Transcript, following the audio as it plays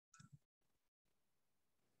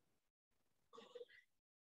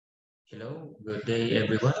Hello, good day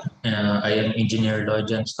everyone. I am Engineer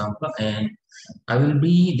Lloyd Stampa and I will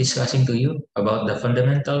be discussing to you about the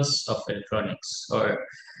fundamentals of electronics or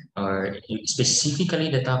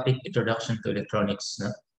specifically the topic Introduction to Electronics.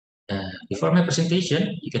 No? Before my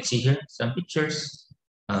presentation, you can see here some pictures.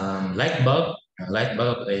 Light bulb. Light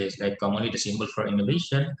bulb is like commonly the symbol for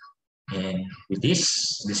innovation. And with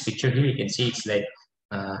this picture here, you can see it's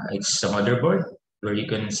a motherboard where you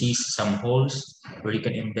can see some holes where you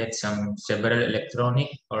can embed some several electronic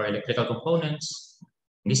or electrical components.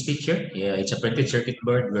 In this picture, yeah, it's a printed circuit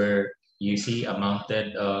board where you see a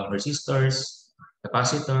mounted resistors,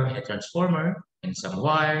 capacitor, and a transformer, and some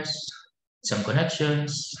wires, some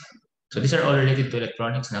connections. So these are all related to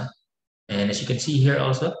electronics now. And as you can see here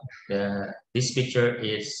also, this picture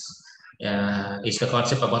is the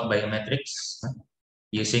concept about biometrics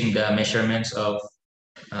using the measurements of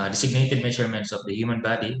designated measurements of the human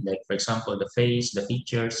body, like for example, the face, the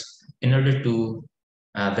features, in order to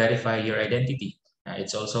verify your identity.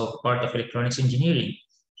 It's also part of electronics engineering.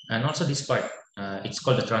 And also this part, it's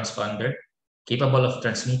called the transponder, capable of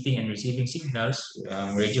transmitting and receiving signals,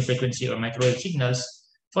 radio frequency or microwave signals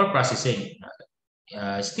for processing.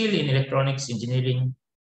 Still in electronics engineering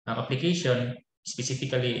application,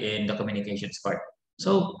 specifically in the communications part.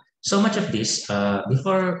 So much of this,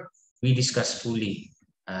 before we discuss fully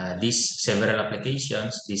these several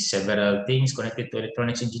applications, these several things connected to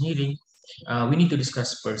electronics engineering, we need to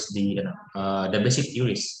discuss first the basic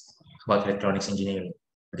theories about electronics engineering.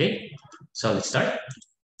 Okay, so let's start.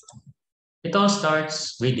 It all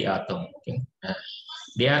starts with the atom. Okay,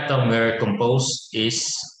 the atom where composed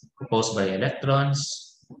is composed by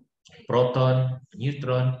electrons, proton,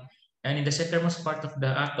 neutron, and in the centermost part of the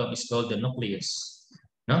atom is called the nucleus.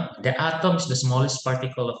 No? The atom is the smallest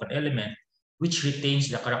particle of an element which retains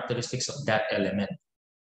the characteristics of that element.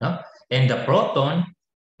 No? And the proton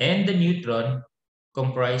and the neutron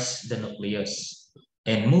comprise the nucleus.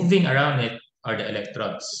 And moving around it are the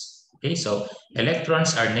electrons. Okay, so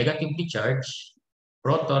electrons are negatively charged,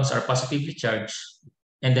 protons are positively charged,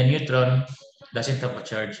 and the neutron doesn't have a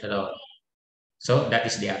charge at all. So that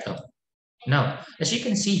is the atom. Now, as you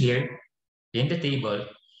can see here in the table,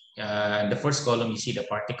 the first column you see the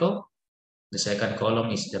particle, the second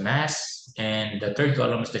column is the mass, and the third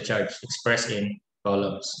column is the charge expressed in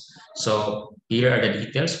columns. So here are the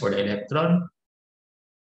details for the electron,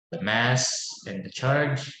 the mass, and the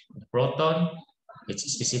charge, the proton,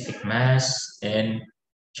 its specific mass and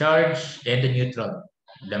charge, and the neutron,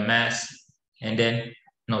 the mass, and then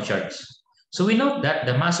no charge. So we note that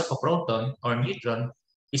the mass of a proton or neutron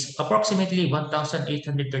is approximately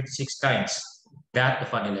 1,836 times that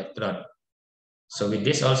of an electron. So with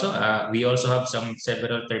this also, we also have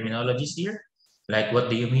several terminologies here. Like what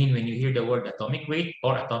do you mean when you hear the word atomic weight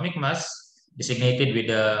or atomic mass designated with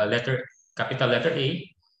the capital letter A?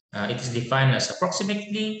 It is defined as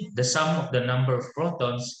approximately the sum of the number of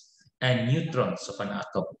protons and neutrons of an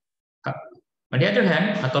atom. On the other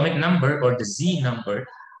hand, atomic number or the Z number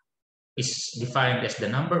is defined as the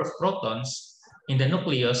number of protons in the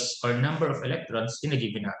nucleus or number of electrons in a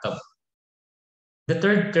given atom. The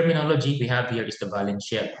third terminology we have here is the valence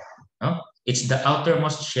shell. No? It's the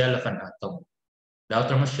outermost shell of an atom. The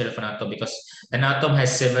outermost shell of an atom, because an atom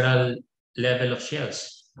has several level of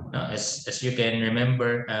shells. As you can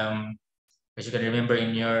remember,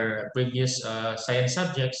 in your previous science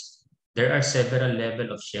subjects, there are several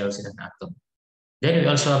level of shells in an atom. Then we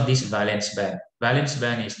also have this valence band. Valence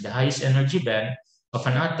band is the highest energy band of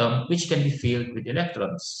an atom, which can be filled with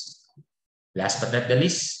electrons. Last but not the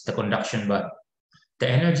least, the conduction band, the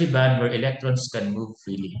energy band where electrons can move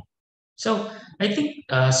freely. So I think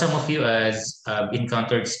some of you has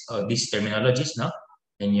encountered these terminologies, no,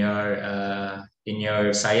 in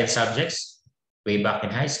your science subjects, way back in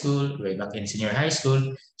high school, way back in senior high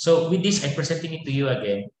school. So with this, I'm presenting it to you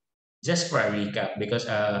again, just for a recap, because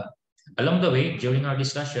along the way, during our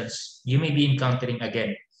discussions, you may be encountering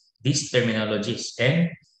again these terminologies, and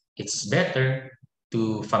it's better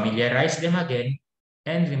to familiarize them again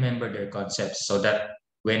and remember their concepts so that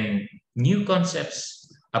when new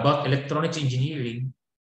concepts about electronics engineering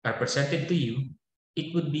are presented to you,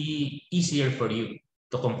 it would be easier for you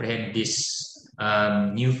to comprehend this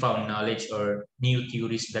newfound knowledge or new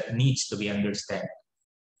theories that needs to be understood.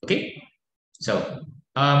 Okay, so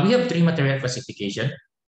we have three material classification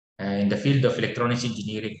in the field of electronics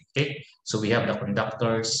engineering. Okay, so we have the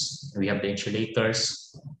conductors, we have the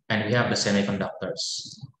insulators, and we have the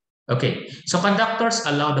semiconductors. Okay, so conductors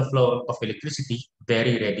allow the flow of electricity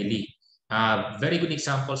very readily. Very good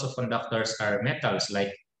examples of conductors are metals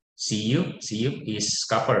like Cu. Cu is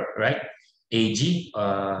copper, right? Ag,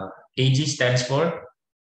 Ag stands for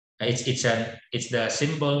It's the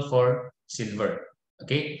symbol for silver.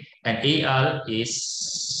 Okay, and Al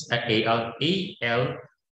is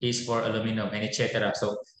for aluminum, and etc.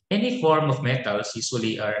 So any form of metals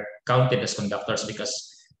usually are counted as conductors because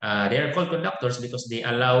they are called conductors because they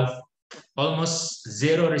allow almost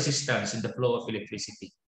zero resistance in the flow of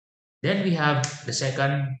electricity. Then we have the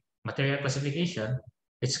second material classification.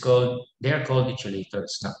 They are called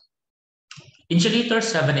insulators. Now,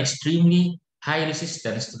 insulators have an extremely high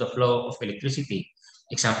resistance to the flow of electricity.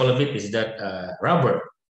 Example of it is that rubber,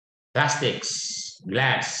 plastics,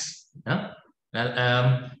 glass. No?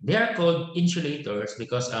 They are called insulators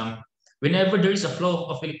because whenever there is a flow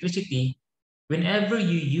of electricity, whenever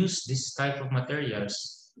you use this type of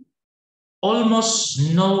materials, almost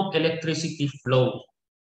no electricity flow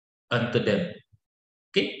onto them.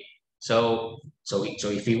 Okay, so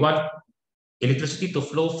if you want electricity to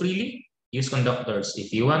flow freely, use conductors.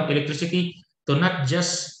 If you want electricity to not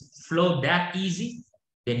just flow that easy,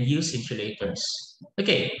 then use insulators.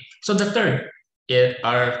 Okay, so the third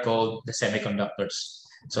are called the semiconductors.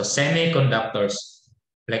 So semiconductors,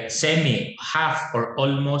 like semi, half or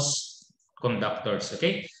almost conductors.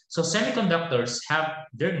 Okay, so semiconductors have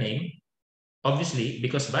their name obviously,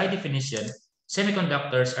 because by definition,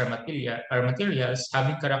 semiconductors are materials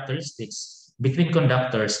having characteristics between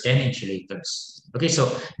conductors and insulators. Okay,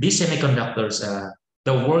 so these semiconductors,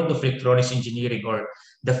 the world of electronics engineering or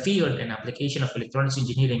the field and application of electronics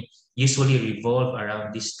engineering usually revolve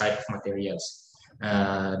around this type of materials.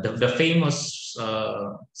 The famous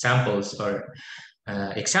samples or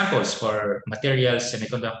examples for materials,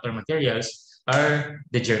 semiconductor materials, are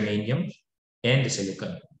the germanium and the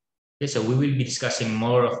silicon. Okay, so we will be discussing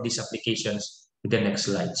more of these applications with the next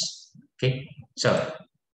slides. Okay, so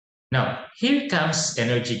now here comes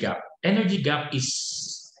energy gap. Energy gap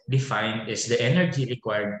is defined as the energy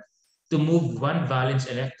required to move one valence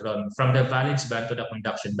electron from the valence band to the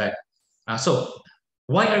conduction band. So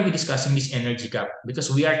why are we discussing this energy gap? Because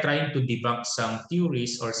we are trying to debunk some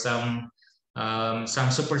theories or some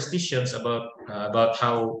superstitions about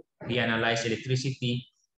how we analyze electricity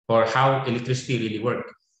or how electricity really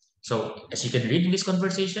works. So as you can read in this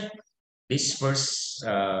conversation, this first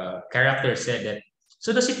character said that,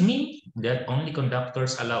 so does it mean that only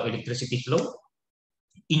conductors allow electricity flow?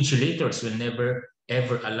 Insulators will never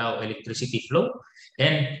ever allow electricity flow,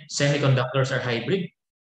 and semiconductors are hybrid.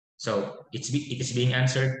 So it is being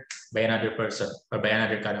answered by another person or by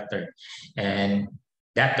another character. And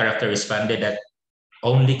that character responded that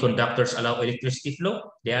only conductors allow electricity flow.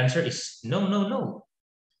 The answer is no, no, no.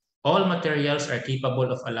 All materials are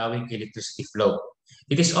capable of allowing electricity flow.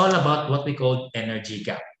 It is all about what we call energy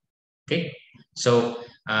gap. Okay, so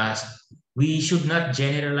we should not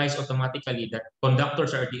generalize automatically that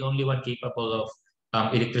conductors are the only one capable of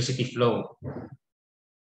electricity flow.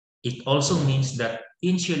 It also means that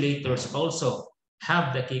insulators also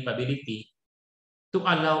have the capability to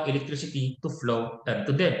allow electricity to flow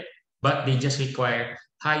to them, but they just require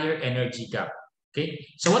higher energy gap. Okay,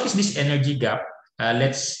 so what is this energy gap?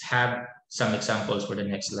 Let's have some examples for the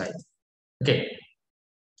next slide. Okay,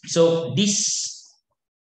 so the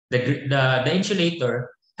insulator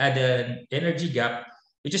had an energy gap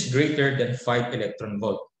which is greater than 5 electron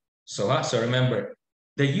volt. So remember,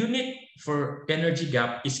 the unit for energy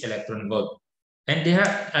gap is electron volt.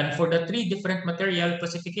 And for the three different material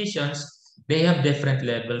classifications, they have different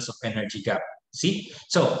levels of energy gap. See?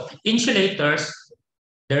 So insulators,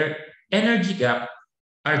 their energy gap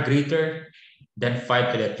are greater than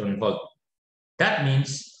 5 electron volt. That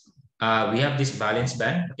means we have this valence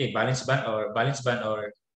band. Okay, valence band,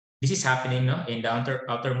 or this is happening no, in the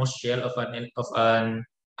outermost shell of an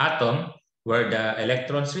atom where the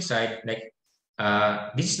electrons reside. Like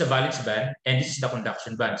this is the valence band and this is the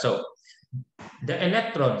conduction band. So the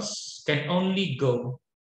electrons can only go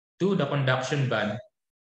to the conduction band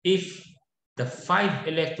if the 5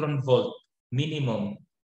 electron volt minimum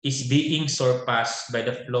is being surpassed by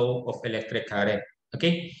the flow of electric current.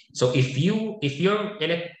 Okay, so if your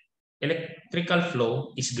electrical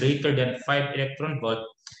flow is greater than 5 electron volt,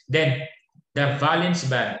 then the valence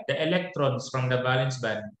band, the electrons from the valence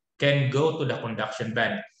band can go to the conduction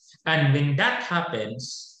band. And when that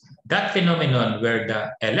happens, that phenomenon where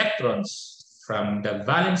the electrons from the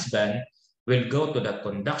valence band will go to the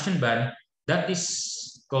conduction band, that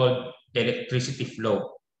is called electricity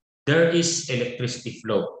flow. There is electricity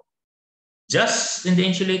flow. Just in the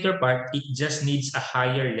insulator part, it just needs a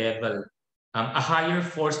higher level, a higher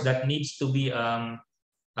force that needs to be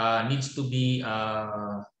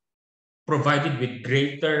provided with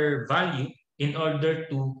greater value in order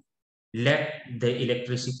to let the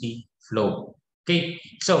electricity flow. Okay,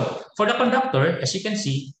 so for the conductor, as you can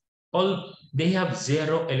see, they have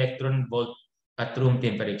 0 electron volt at room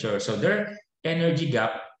temperature. So their energy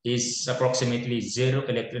gap is approximately 0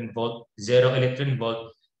 electron volt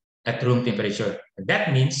at room temperature.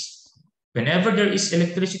 That means whenever there is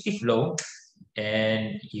electricity flow,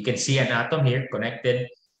 and you can see an atom here connected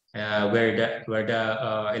where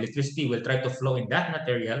the electricity will try to flow in that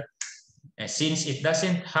material, and since it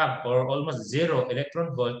doesn't have or almost 0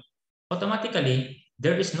 electron volt, automatically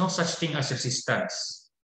there is no such thing as resistance.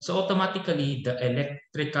 So automatically the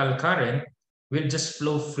electrical current will just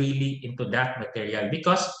flow freely into that material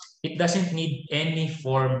because it doesn't need any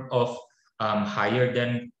form of higher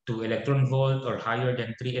than 2 electron volt or higher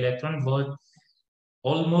than 3 electron volt,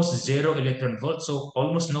 almost 0 electron volt, so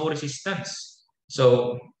almost no resistance.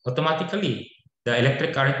 So automatically, the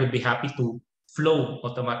electric current would be happy to flow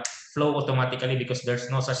automatically because there's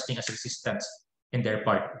no such thing as resistance in their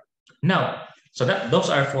part. Now, so that those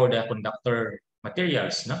are for the conductor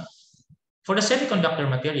materials. No? For the semiconductor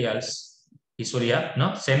materials, usually,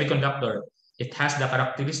 no semiconductor, it has the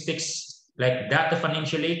characteristics like that of an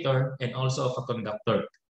insulator and also of a conductor.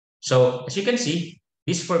 So as you can see,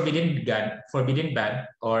 this forbidden band,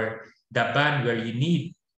 or the band where you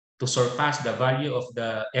need to surpass the value of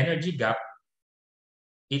the energy gap,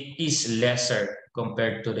 it is lesser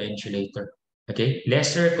compared to the insulator. Okay,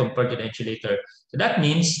 lesser compared to the insulator. So that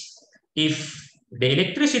means if the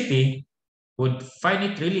electricity would find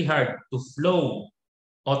it really hard to flow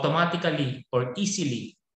automatically or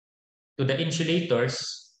easily to the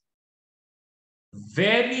insulators,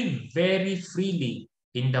 very, very freely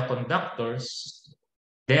in the conductors,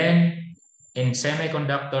 then in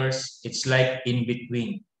semiconductors, it's like in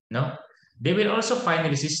between. No, they will also find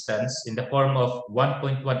resistance in the form of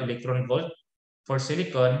 1.1 electron volt for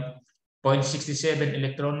silicon, 0.67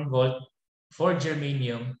 electron volt for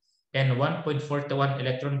germanium, and 1.41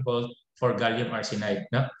 electron volt for gallium arsenide.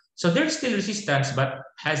 No? So there's still resistance, but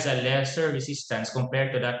has a lesser resistance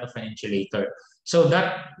compared to that of an insulator. So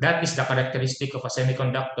that is the characteristic of a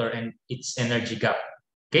semiconductor and its energy gap.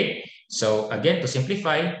 Okay, so again, to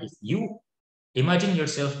simplify, if you imagine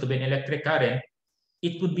yourself to be an electric current,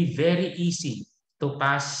 it would be very easy to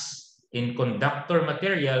pass in conductor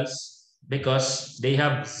materials because they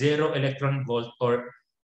have 0 electron volt, or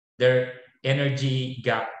their energy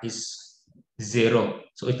gap is 0.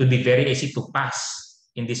 So it would be very easy to pass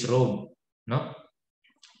in this road. No?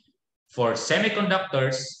 For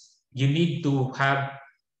semiconductors, you need to have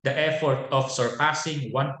the effort of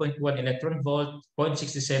surpassing 1.1 electron volt,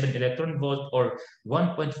 0.67 electron volt, or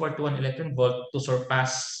 1.41 electron volt to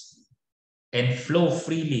surpass and flow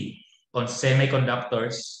freely on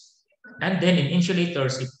semiconductors. And then in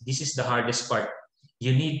insulators, this is the hardest part.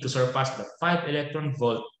 You need to surpass the 5 electron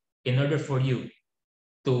volt in order for you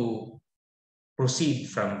to proceed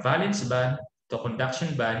from valence band to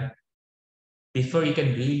conduction band before you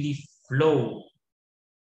can really flow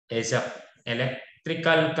as a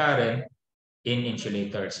electrical current in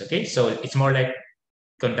insulators. Okay, so it's more like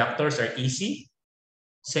conductors are easy,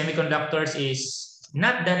 semiconductors is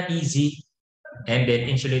not that easy, and then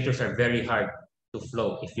insulators are very hard to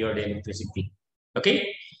flow if you're the electricity.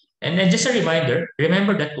 Okay, and then just a reminder,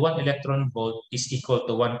 remember that 1 electron volt is equal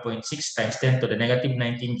to 1.6 times 10 to the negative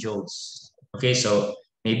 19 joules. Okay, so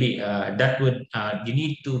maybe you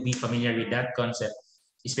need to be familiar with that concept,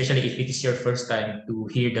 especially if it is your first time to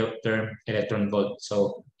hear the term electron volt.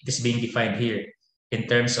 So it is being defined here in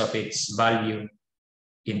terms of its value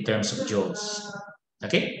in terms of joules.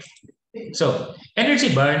 Okay, so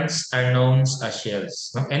energy bands are known as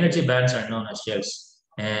shells. No? Energy bands are known as shells.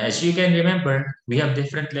 As you can remember, we have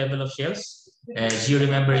different level of shells. As you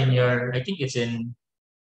remember in your, I think it's in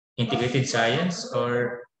integrated science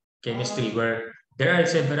or chemistry, where there are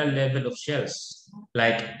several level of shells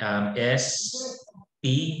like S,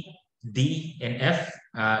 P, D, and F.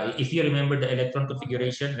 If you remember the electron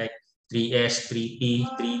configuration, like 3s, 3p,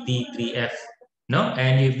 3d, 3f, no,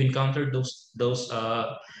 and you've encountered those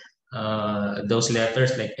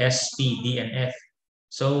letters like S, P, D, and F.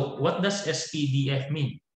 So what does S, P, D, F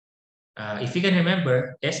mean? If you can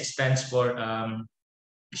remember, S stands for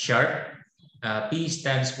sharp, P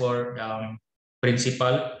stands for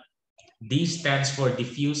principal, D stands for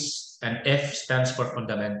diffuse, and F stands for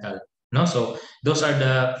fundamental. No, so those are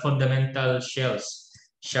the fundamental shells: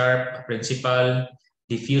 sharp, principal,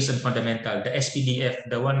 diffuse, and fundamental. The SPDF,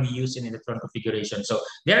 the one we use in electron configuration. So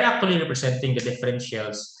they're actually representing the different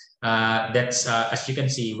shells. That's as you can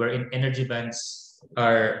see, wherein energy bands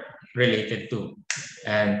are related to,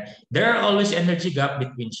 and there are always energy gap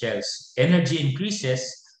between shells. Energy increases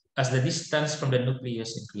as the distance from the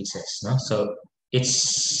nucleus increases. No, so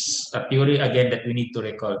it's a theory again that we need to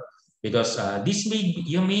recall. because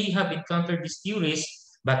you may have encountered these theories,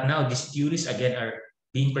 but now these theories again are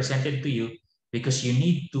being presented to you because you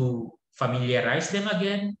need to familiarize them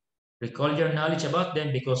again, recall your knowledge about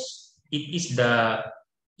them because it is the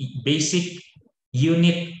basic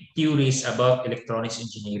unit theories about electronics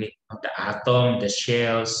engineering, the atom, the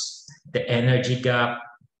shells, the energy gap,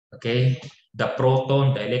 okay, the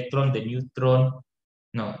proton, the electron, the neutron.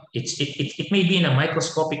 No, it may be in a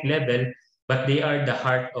microscopic level, but they are the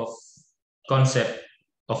heart of concept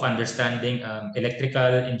of understanding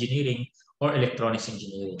electrical engineering or electronics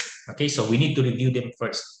engineering. Okay, so we need to review them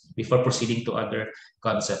first before proceeding to other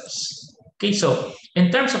concepts. Okay, so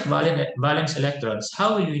in terms of valence electrons,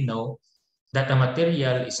 how will we know that a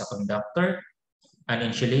material is a conductor, an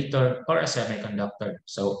insulator, or a semiconductor?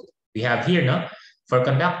 So we have here, no? For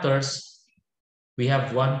conductors, we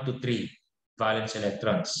have 1 to 3 valence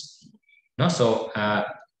electrons. No? So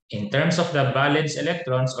in terms of the valence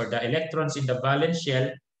electrons or the electrons in the valence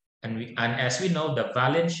shell, and as we know, the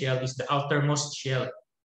valence shell is the outermost shell.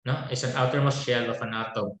 No? It's an outermost shell of an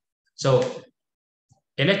atom. So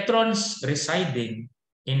electrons residing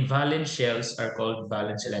in valence shells are called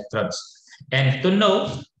valence electrons. And to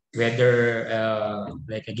know whether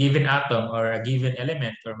like a given atom or a given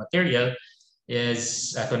element or material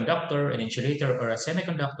is a conductor, an insulator, or a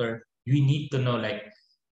semiconductor, you need to know like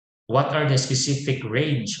what are the specific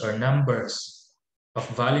range or numbers of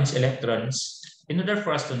valence electrons in order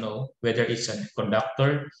for us to know whether it's a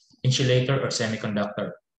conductor, insulator, or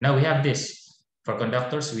semiconductor. Now we have this. For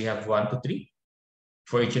conductors, we have 1 to 3.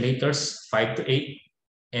 For insulators, 5 to 8.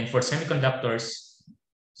 And for semiconductors,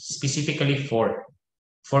 specifically 4.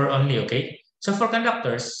 4 only, okay? So for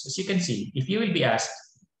conductors, as you can see, if you will be asked,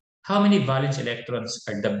 how many valence electrons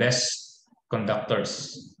are the best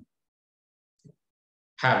conductors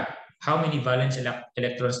have? How many valence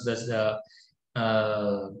electrons does the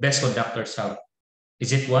best conductors have?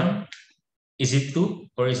 Is it 1? Is it 2?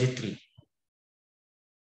 Or is it 3?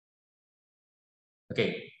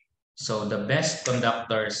 Okay, so the best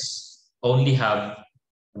conductors only have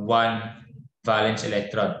 1 valence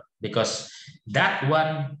electron because that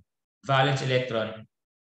 1 valence electron,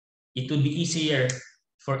 it would be easier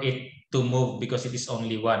for it to move because it is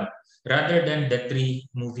only 1 rather than the 3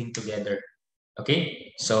 moving together.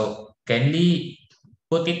 Okay, so kindly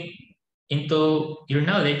put it into your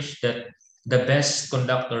knowledge that the best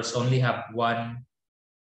conductors only have 1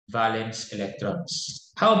 valence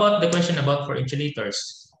electrons. How about the question about for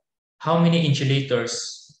insulators? How many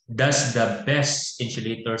insulators does the best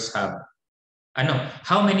insulators have?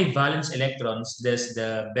 How many valence electrons does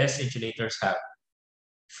the best insulators have?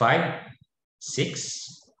 5,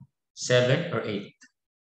 6, 7, or 8?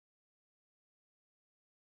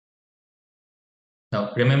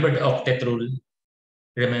 Now, remember the octet rule.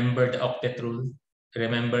 Remember the octet rule.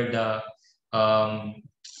 Remember the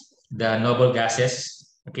noble gases.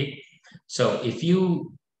 Okay. So if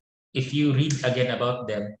you read again about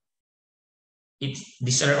them,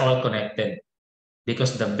 these are all connected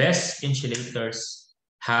because the best insulators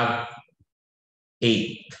have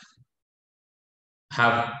 8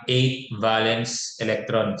 valence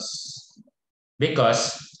electrons.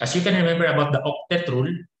 Because as you can remember about the octet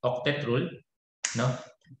rule, no,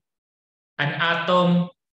 an atom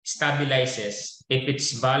stabilizes if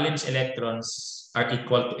its valence electrons are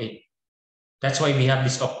equal to 8. That's why we have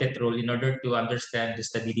this octet rule in order to understand the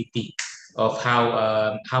stability of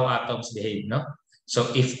how atoms behave. No,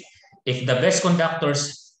 so if the best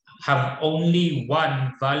conductors have only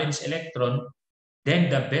 1 valence electron, then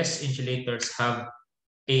the best insulators have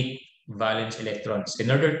 8 valence electrons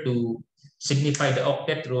in order to signify the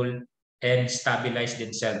octet rule and stabilize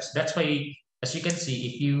themselves. That's why, as you can see,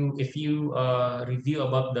 if you review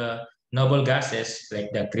about the noble gases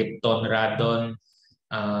like the krypton, radon,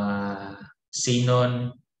 uh,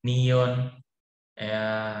 xenon, neon,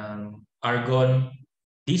 argon,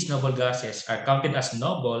 these noble gases are counted as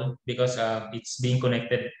noble because it's being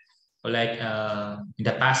connected like in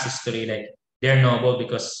the past history, like they're noble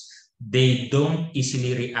because they don't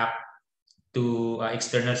easily react to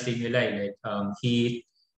external stimuli like heat,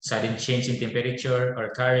 sudden change in temperature, or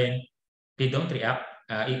current. They don't react.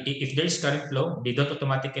 If there's current flow, they don't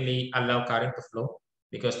automatically allow current to flow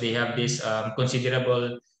because they have this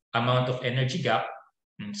considerable amount of energy gap.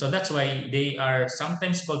 So that's why they are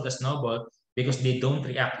sometimes called as noble because they don't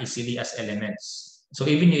react easily as elements. So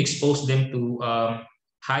even you expose them to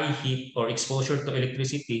high heat or exposure to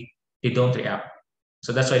electricity, they don't react.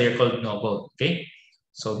 So that's why they're called noble. Okay.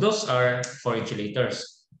 So those are for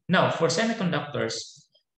insulators. Now for semiconductors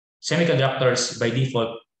by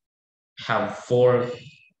default have 4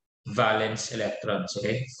 valence electrons.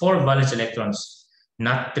 Okay, 4 valence electrons.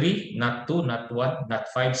 not 3, not 2, not 1, not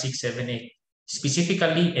 5, 6, 7, 8.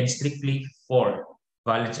 Specifically and strictly 4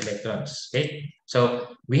 valence electrons. Okay, so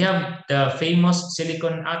we have the famous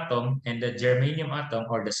silicon atom and the germanium atom,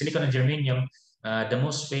 or the silicon and germanium, the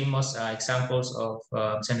most famous examples of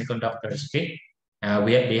semiconductors. Okay,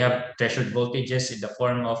 they have threshold voltages in the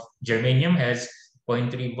form of germanium has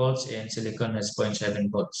 0.3 volts and silicon has 0.7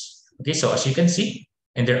 volts. Okay, so as you can see,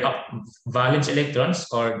 and their valence electrons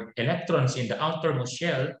or electrons in the outermost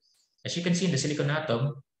shell, as you can see in the silicon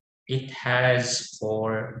atom, it has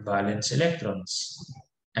 4 valence electrons.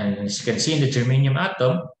 And as you can see in the germanium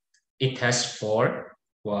atom, it has 4,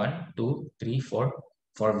 1, 2, 3, 4,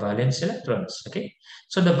 4 valence electrons. Okay,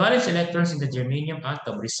 so the valence electrons in the germanium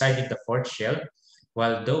atom reside in the 4th shell,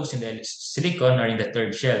 while those in the silicon are in the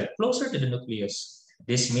 3rd shell, closer to the nucleus.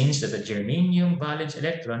 This means that the germanium valence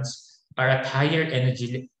electrons are at higher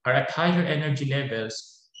energy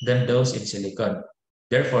levels than those in silicon.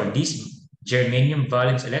 Therefore, these germanium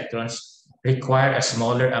valence electrons require a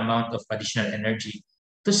smaller amount of additional energy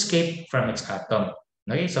to escape from its atom.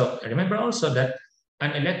 Okay, so remember also that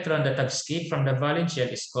an electron that has escaped from the valence shell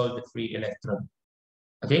is called a free electron.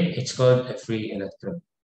 Okay, it's called a free electron.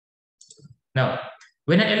 Now,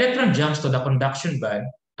 when an electron jumps to the conduction band,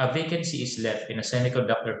 a vacancy is left in a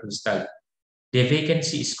semiconductor crystal. The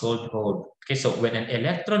vacancy is called hole. Okay, so when an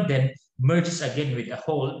electron then merges again with a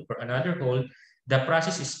hole or another hole, the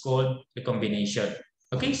process is called recombination.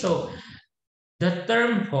 Okay, so the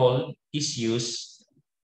term hole is used,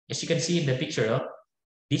 as you can see in the picture,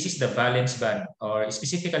 this is the valence band, or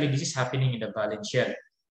specifically this is happening in the valence shell.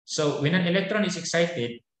 So when an electron is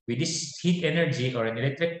excited with this heat energy or an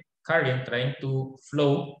electric current trying to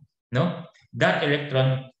flow, no, that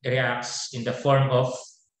electron reacts in the form of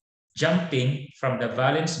jumping from the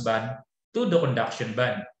valence band to the conduction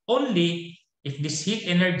band. Only if this heat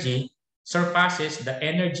energy surpasses the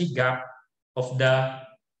energy gap of the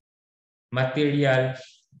material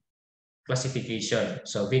classification.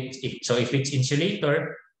 So if it's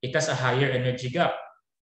insulator, it has a higher energy gap.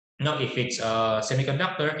 Now, if it's a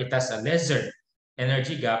semiconductor, it has a lesser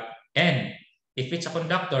energy gap. And if it's a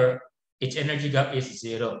conductor, its energy gap is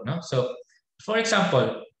 0. No? So, for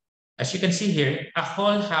example, as you can see here, a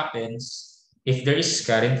hole happens if there is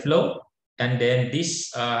current flow, and then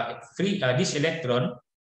this this electron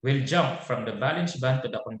will jump from the valence band to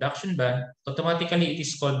the conduction band. Automatically, it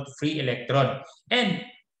is called free electron. And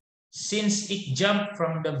since it jumped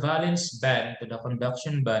from the valence band to the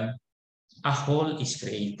conduction band, a hole is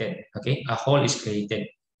created. Okay, a hole is created.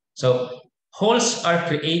 So holes are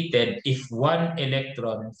created if one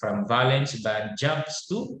electron from valence band jumps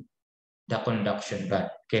to the conduction band.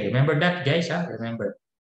 Okay, remember that, guys? Remember.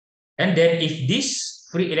 And then if this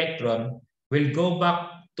free electron will go back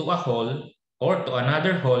to a hole or to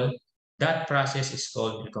another hole, that process is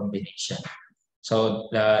called recombination. So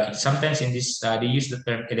sometimes in this, they use the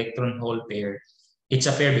term electron hole pair. It's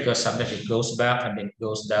a pair because sometimes it goes back and then it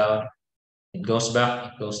goes down. It goes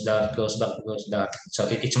back, it goes down, it goes back, it goes down. So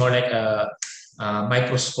it's more like a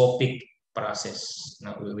microscopic process.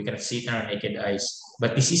 Now, we cannot see it in our naked eyes,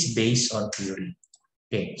 but this is based on theory.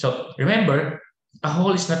 Okay, so remember, a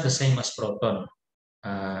hole is not the same as proton.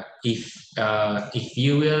 If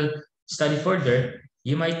you will study further,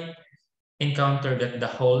 you might encounter that the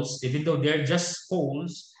holes, even though they're just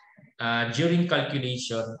holes, during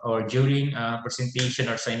calculation or during presentation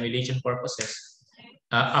or simulation purposes,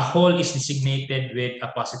 a hole is designated with a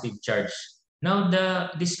positive charge. Now,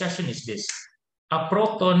 the discussion is this. A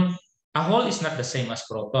hole is not the same as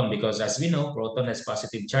proton because, as we know, proton has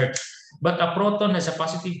positive charge. But a proton has a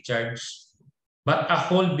positive charge, but a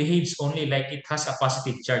hole behaves only like it has a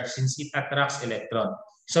positive charge since it attracts electron.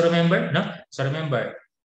 So remember, no? So remember,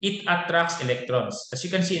 it attracts electrons. As you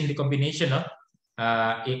can see in the combination, no?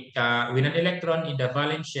 When an electron in the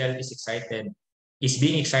valence shell is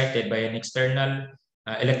being excited by an external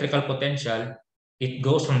electrical potential, it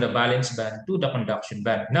goes from the valence band to the conduction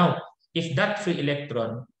band. Now, if that free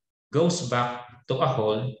electron goes back to a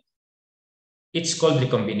hole, it's called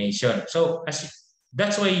recombination. So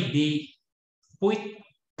that's why they put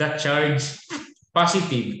the charge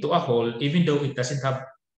positive to a hole, even though it doesn't have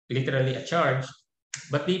literally a charge,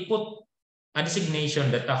 but they put a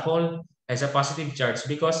designation that a hole has a positive charge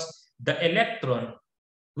because the electron,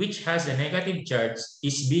 which has a negative charge,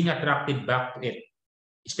 is being attracted back to it,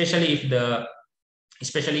 especially if the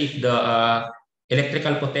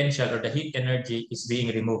electrical potential or the heat energy is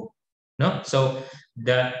being removed. No, so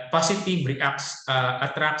the positive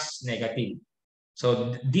attracts negative.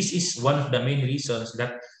 So this is one of the main reasons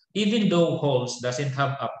that even though holes doesn't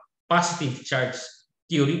have a positive charge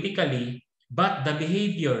theoretically, but the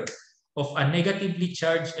behavior of a negatively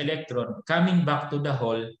charged electron coming back to the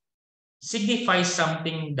hole signifies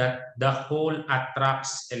something that the hole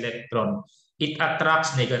attracts electron. It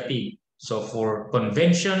attracts negative. So for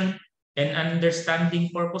convention and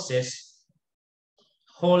understanding purposes,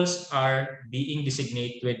 holes are being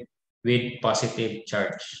designated with positive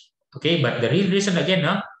charge. Okay, but the real reason again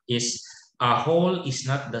is a hole is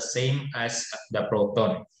not the same as the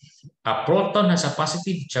proton. A proton has a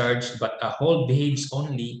positive charge, but a hole behaves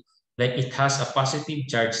only like it has a positive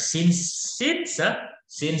charge since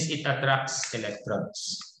it attracts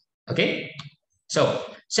electrons. Okay? So,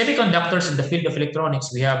 semiconductors in the field of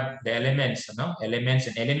electronics, we have the elements, no? Elements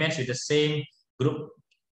and elements with the same group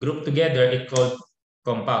together, it's called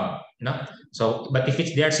compound, no? So, but if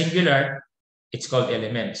they are singular, it's called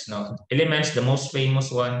elements, no? Elements, the most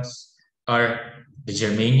famous ones are the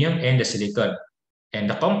germanium and the silicon. And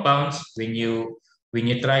the compounds, when you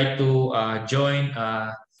try to join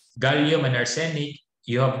gallium and arsenic,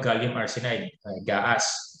 you have gallium arsenide, GaAs.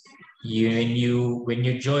 When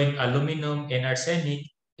you join aluminum and arsenic,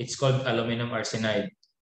 it's called aluminum arsenide.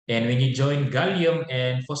 And when you join gallium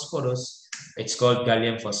and phosphorus, it's called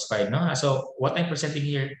gallium phosphide. No? So what I'm presenting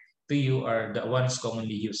here to you are the ones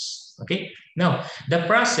commonly used. Okay. Now the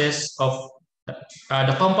process of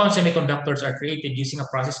the compound semiconductors are created using a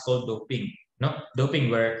process called doping. No, doping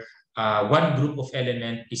where one group of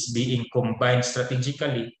element is being combined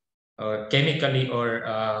strategically, or chemically, or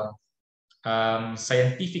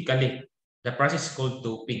scientifically. The process is called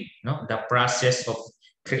doping. No, the process of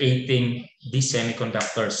creating these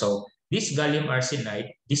semiconductors. So this gallium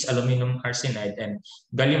arsenide, this aluminum arsenide, and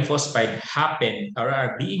gallium phosphide happen or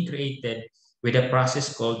are being created with a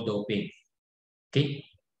process called doping. Okay.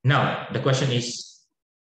 Now the question is,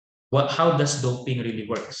 how does doping really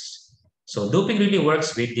works? So doping really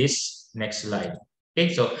works with this next slide.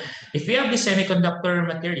 Okay, so if we have the semiconductor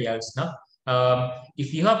materials, no,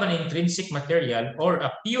 if you have an intrinsic material or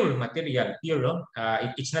a pure material,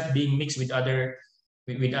 it's not being mixed with other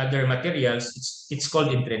materials, it's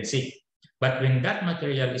called intrinsic. But when that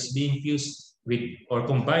material is being fused with or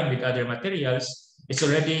combined with other materials, it's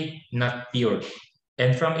already not pure.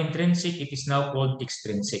 And from intrinsic, it is now called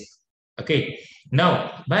extrinsic. Okay,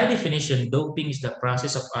 now by definition, doping is the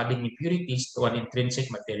process of adding impurities to an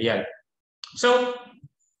intrinsic material. So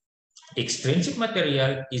extrinsic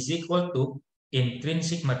material is equal to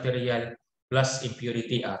intrinsic material plus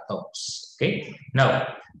impurity atoms. Okay, now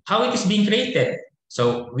how it is being created?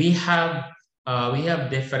 So we have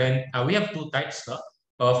two types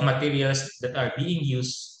of materials that are being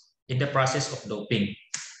used in the process of doping.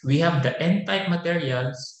 We have the N-type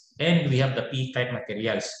materials and we have the P-type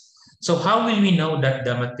materials. So how will we know that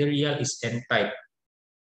the material is N-type?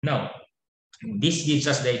 Now, this gives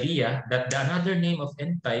us the idea that another name of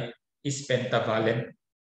N-type is pentavalent.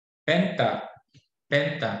 Penta,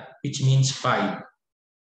 which means 5.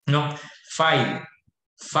 No, 5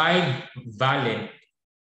 valent.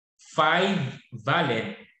 5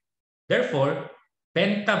 valent. Therefore,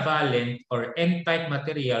 pentavalent or N-type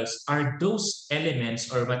materials are those elements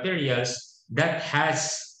or materials that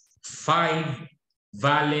has 5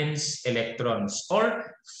 valence electrons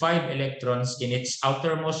or 5 electrons in its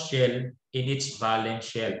outermost shell, in its valence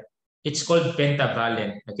shell. It's called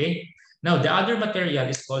pentavalent. Okay. Now the other material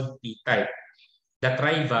is called P-type, the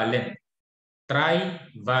trivalent. Tri,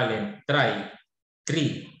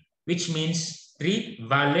 which means 3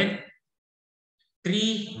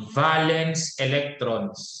 valence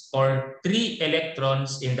electrons or 3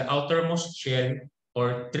 electrons in the outermost shell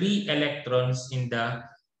or 3 electrons in the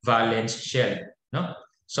valence shell. No?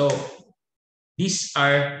 So these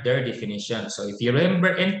are their definitions. So if you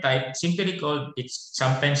remember N-type, simply called, it's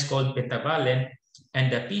sometimes called pentavalent,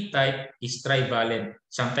 and the P-type is trivalent.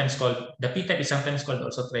 The P-type is sometimes called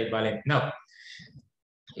also trivalent. Now,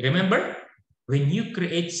 remember, when you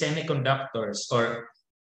create semiconductors or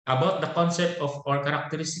about the concept of or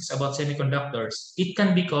characteristics about semiconductors, it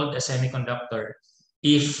can be called a semiconductor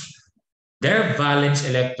if their valence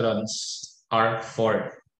electrons are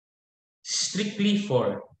 4. Strictly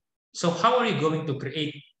 4. So how are you going to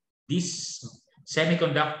create these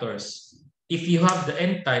semiconductors if you have the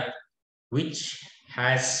N-type, which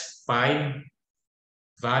has 5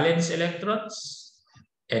 valence electrons,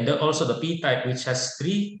 and also the P-type, which has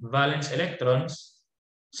 3 valence electrons?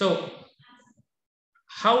 So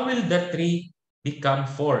how will the 3 become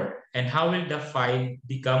 4? And how will the 5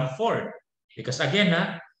 become 4? Because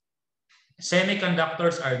again,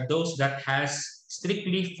 semiconductors are those that has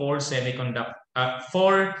strictly 4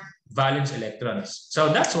 valence electrons.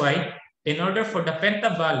 So that's why in order for the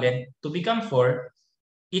pentavalent to become 4,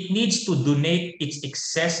 it needs to donate its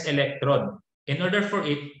excess electron. In order for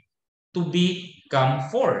it to become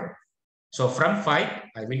 4. So from 5,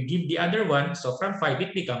 I will give the other one. So from 5,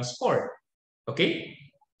 it becomes 4. Okay?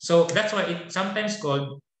 So that's why it's sometimes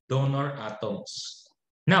called donor atoms.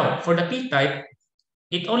 Now, for the p-type,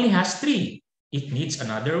 it only has 3. It needs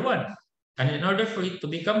another one. And in order for it to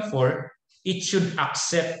become 4, it should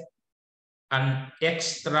accept an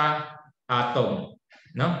extra atom.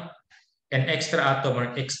 No? An extra atom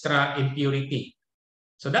or extra impurity.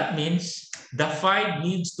 So that means the 5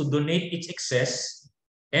 needs to donate its excess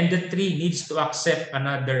and the 3 needs to accept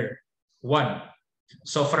another 1.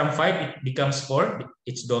 So from 5, it becomes 4,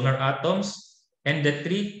 it's donor atoms, and the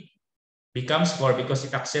 3 becomes 4 because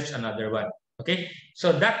it accepts another 1. Okay,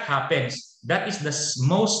 so that happens. That is the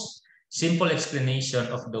most simple explanation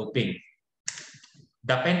of doping.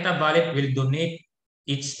 The pentavalent will donate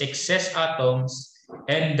its excess atoms,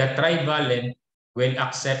 and the trivalent will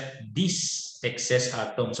accept these excess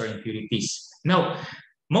atoms or impurities. Now,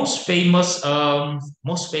 most famous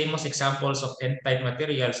examples of N-type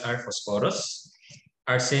materials are phosphorus,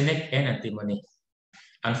 arsenic, and antimony.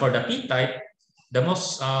 And for the P-type, the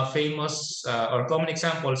most famous or common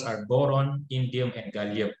examples are boron, indium, and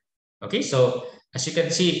gallium. Okay, so as you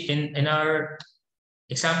can see in our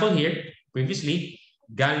example here, previously,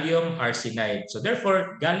 gallium arsenide. So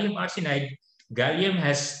therefore, gallium arsenide, gallium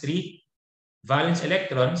has 3 valence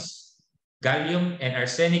electrons. Gallium and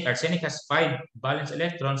arsenic, arsenic has 5 valence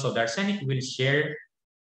electrons. So the arsenic will share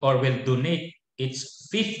or will donate its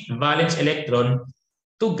 5th valence electron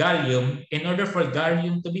to gallium in order for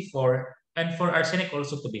gallium to be 4 and for arsenic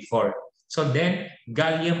also to be 4. So then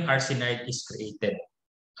gallium arsenide is created.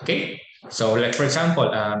 Okay, so like for example,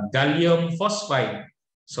 gallium phosphide.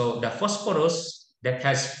 So the phosphorus that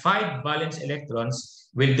has 5 valence electrons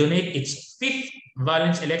will donate its 5th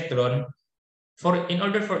valence electron in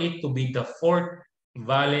order for it to be the 4th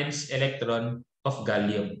valence electron of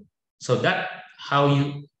gallium. So that how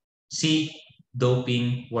you see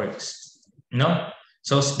doping works. No?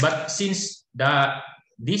 So but since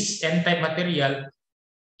this N-type material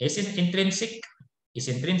is intrinsic,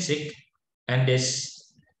 and this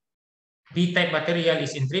P-type material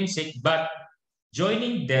is intrinsic, but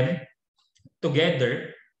joining them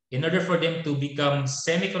together in order for them to become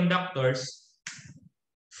semiconductors,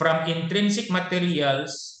 from intrinsic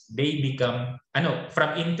materials they become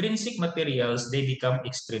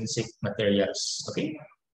extrinsic materials. Okay,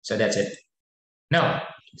 so that's it. Now,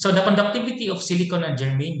 so the conductivity of silicon and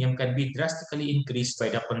germanium can be drastically increased by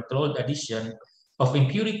the controlled addition of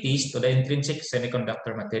impurities to the intrinsic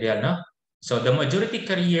semiconductor material. No? So the majority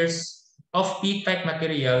carriers of p-type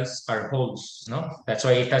materials are holes. No? That's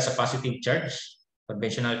why it has a positive charge,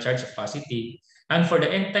 conventional charge of positive. And for the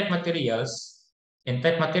n-type materials,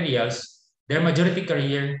 their majority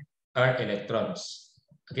carrier are electrons.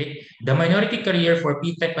 Okay, the minority carrier for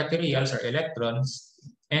p-type materials are electrons,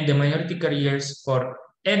 and the minority carriers for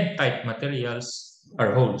N-type materials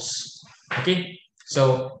are holes. Okay,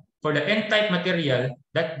 so for the N-type material,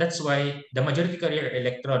 that's why the majority carrier are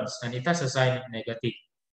electrons, and it has a sign negative.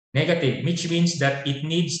 Negative, which means that it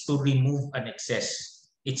needs to remove an excess.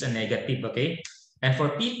 It's a negative, okay? And for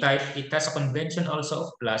P-type, it has a convention also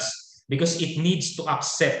of plus because it needs to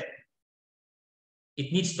accept.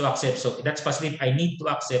 So that's positive. I need to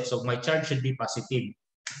accept, so my charge should be positive.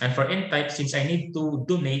 And for N-type, since I need to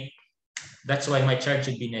donate, that's why my charge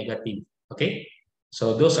should be negative. Okay?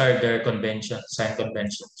 So those are their sign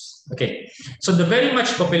conventions. Okay. So the very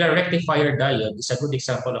much popular rectifier diode is a good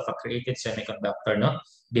example of a created semiconductor, no?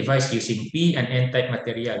 Device using P and N-type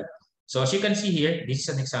material. So as you can see here, this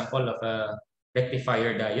is an example of a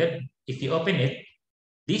rectifier diode. If you open it,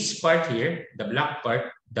 this part here, the black part,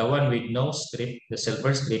 the one with no strip, the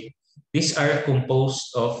silver strip, these are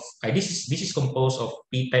composed of, this is composed of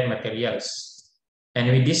P-type materials. And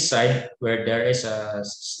with this side, where there is a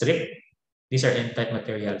strip, these are N-type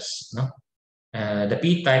materials. No? The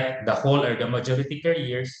P-type, the whole are the majority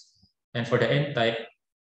carriers. And for the N-type,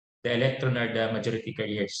 the electron are the majority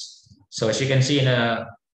carriers. So as you can see in a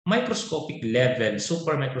microscopic level,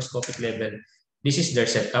 super microscopic level, this is their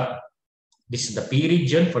setup. This is the P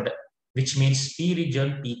region, which means P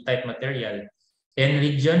region, P-type material. N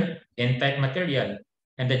region, N-type material.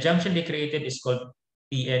 And the junction they created is called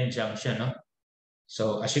PN junction. No?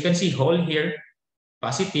 So as you can see, hole here,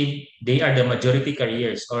 positive, they are the majority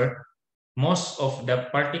carriers, or most of the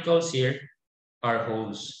particles here are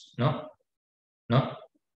holes. No?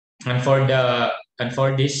 And for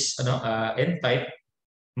this N-type,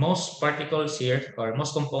 most particles here or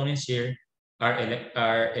most components here are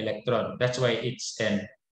electron. That's why it's N,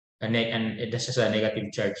 and this is a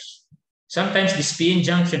negative charge. Sometimes this PN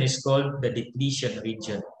junction is called the depletion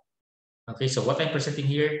region. Okay, so what I'm presenting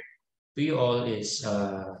here, to you all is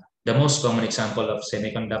the most common example of a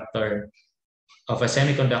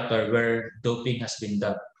semiconductor where doping has been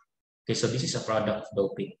done. Okay, so this is a product of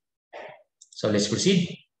doping. So let's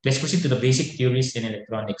proceed. Let's proceed to the basic theories in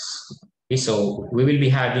electronics. Okay, so we will be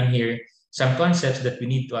having here some concepts that we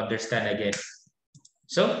need to understand again.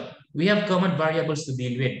 So we have common variables to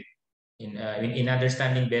deal with in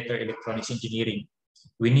understanding better electronics engineering.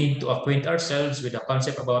 We need to acquaint ourselves with the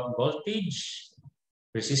concept about voltage,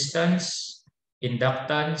 resistance,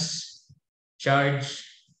 inductance, charge,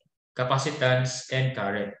 capacitance, and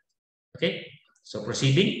current. Okay, so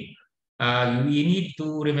proceeding, we need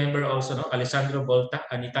to remember also Alessandro Volta,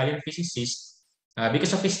 an Italian physicist,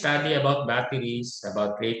 because of his study about batteries,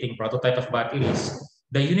 about creating prototype of batteries.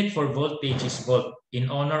 The unit for voltage is volt, in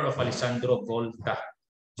honor of Alessandro Volta.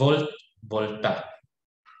 Volt, Volta.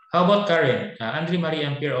 How about current? André-Marie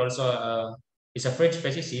Ampère also is a French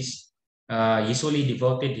physicist, usually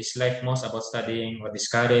devoted his life most about studying what is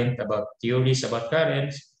current, about theories about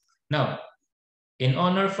currents. Now, in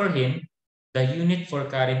honor for him, the unit for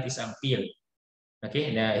current is ampere.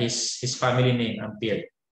 Okay, his family name, Ampere.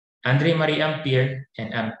 André-Marie Ampere,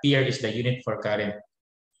 and ampere is the unit for current.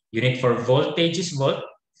 Unit for voltage is volt,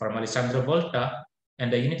 from Alessandro Volta,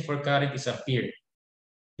 and the unit for current is ampere,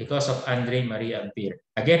 because of André-Marie Ampere.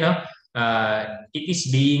 Again, it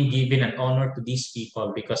is being given an honor to these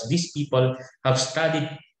people because these people have studied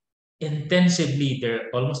intensively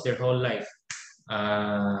almost their whole life,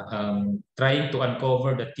 trying to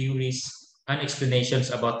uncover the theories and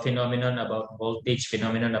explanations about phenomenon, about voltage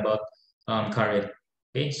phenomenon, about current.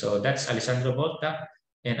 Okay, so that's Alessandro Volta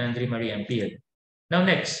and André-Marie Ampere. Now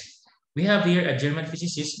next, we have here a German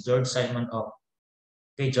physicist, George Simon Ohm.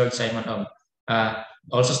 Okay, George Simon Ohm.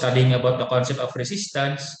 Also studying about the concept of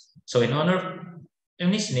resistance. So in honor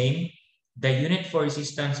in his name, the unit for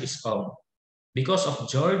resistance is Ohm because of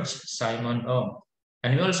George Simon Ohm.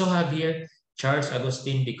 And we also have here Charles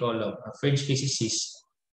Augustin de Coulomb, a French physicist,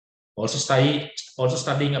 also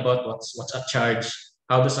studying about what's a charge,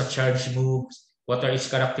 how does a charge move, what are its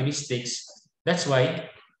characteristics. That's why,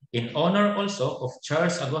 in honor also of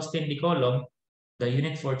Charles Augustin de Coulomb, the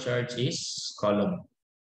unit for charge is Coulomb.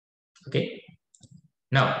 Okay.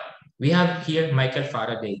 Now we have here Michael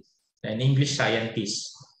Faraday, an English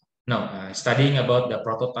scientist. Now studying about the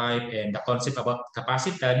prototype and the concept about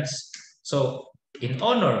capacitance. So in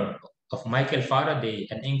honor of Michael Faraday,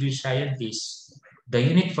 an English scientist, the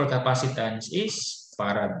unit for capacitance is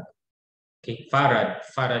farad. Okay,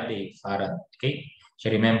 Faraday. Okay, so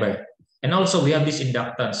remember. And also we have this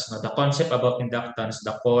inductance. Now, the concept about inductance,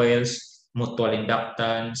 the coils, mutual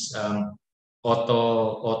inductance,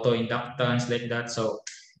 auto inductance, like that. So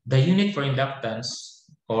the unit for inductance,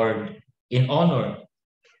 or in honor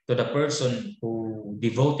to the person who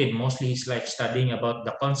devoted mostly his life studying about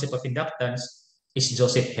the concept of inductance, is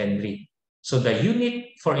Joseph Henry. So the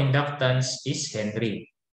unit for inductance is Henry,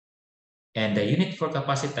 and the unit for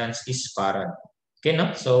capacitance is farad. Okay,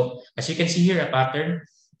 no? So as you can see here, a pattern.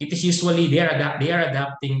 It is usually they are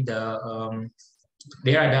adapting the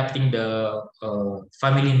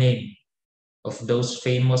family name of those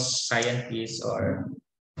famous scientists or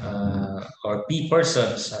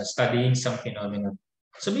persons studying some phenomenon.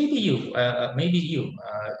 So you are,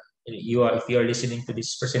 if you are listening to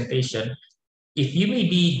this presentation, if you may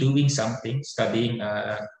be doing something, studying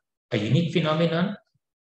a unique phenomenon,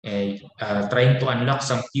 and trying to unlock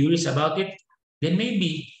some theories about it, then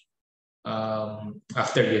maybe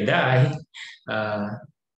after you die, uh,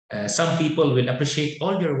 some people will appreciate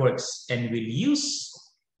all your works and will use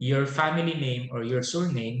your family name or your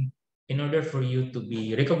surname in order for you to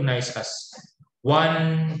be recognized as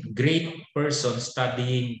one great person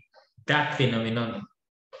studying that phenomenon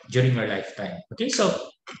during your lifetime. Okay, so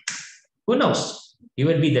who knows? You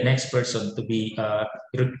will be the next person to be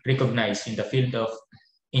recognized in the field of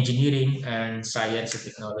engineering and science and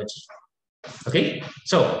technology. Okay,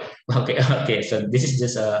 so okay, so this is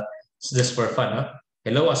just for fun, huh?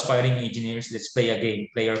 Hello, aspiring engineers. Let's play a game.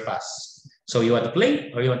 Play or pass. So you want to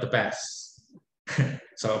play or you want to pass?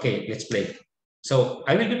 So okay, let's play. So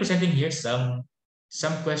I will be presenting here some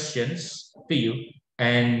questions to you,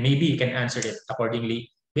 and maybe you can answer it accordingly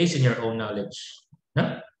based on your own knowledge.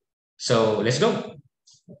 No? So let's go.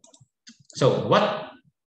 So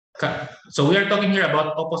so we are talking here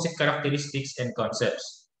about opposite characteristics and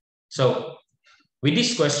concepts. So with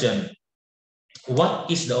this question, what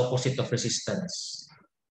is the opposite of resistance?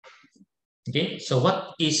 Okay, so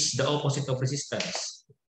what is the opposite of resistance?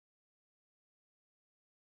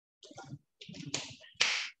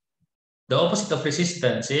 The opposite of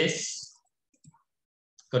resistance is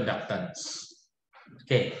conductance.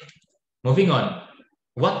 Okay, moving on.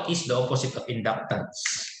 What is the opposite of inductance?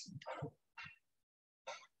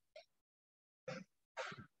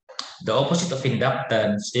 The opposite of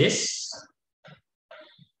inductance is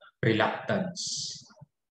reluctance.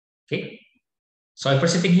 Okay. So I'm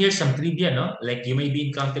presenting here some trivia, no? Like you may be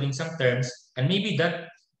encountering some terms, and maybe that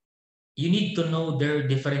you need to know their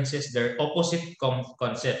differences, their opposite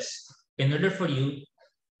concepts, in order for you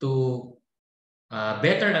to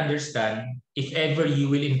better understand. If ever you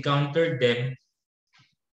will encounter them,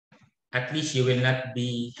 at least you will not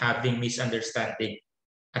be having misunderstanding.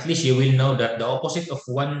 At least you will know that the opposite of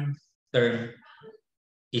one term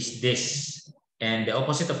is this, and the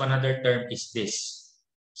opposite of another term is this.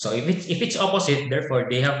 So if it's opposite, therefore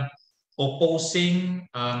they have opposing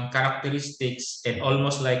characteristics and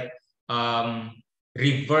almost like um,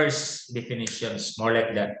 reverse definitions, more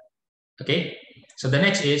like that. Okay. So the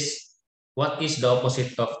next is, what is the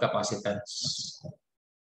opposite of capacitance?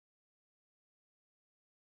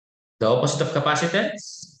 The opposite of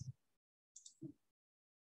capacitance,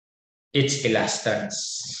 it's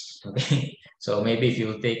elastance. Okay. So maybe if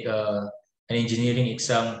you take an engineering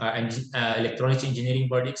exam, electronics engineering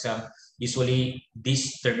board exam, usually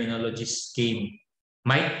these terminologies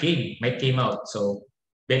might came out. So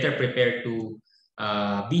better prepare to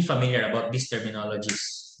be familiar about these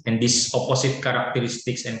terminologies and these opposite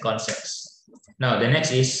characteristics and concepts. Now the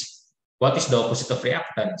next is, what is the opposite of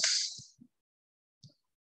reactance?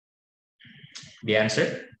 The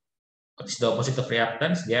answer, what is the opposite of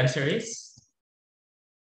reactance? The answer is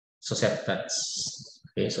susceptance.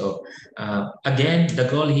 Okay, so again, the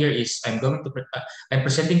goal here is I'm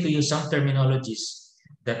presenting to you some terminologies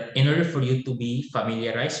that in order for you to be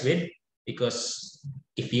familiarized with, because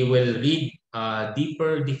if you will read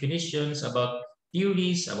deeper definitions about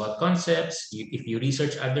theories, about concepts, if you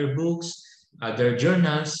research other books, other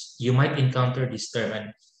journals, you might encounter this term.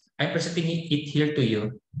 And I'm presenting it here to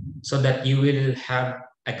you so that you will have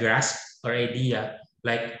a grasp or idea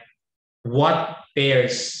like what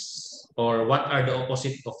pairs or what are the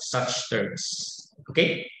opposite of such terms.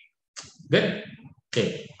 Okay, good.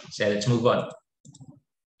 Okay, so let's move on.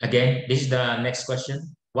 Again, this is the next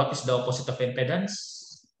question. What is the opposite of impedance?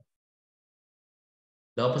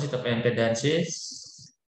 The opposite of impedance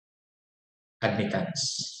is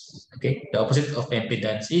admittance. Okay, the opposite of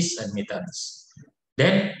impedance is admittance.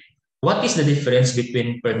 Then, what is the difference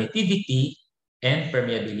between permittivity and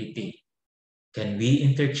permeability? Can we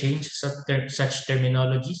interchange such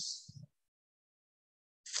terminologies?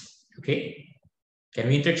 Okay, can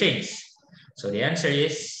we interchange? So the answer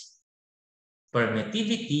is,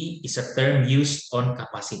 permittivity is a term used on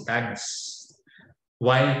capacitance,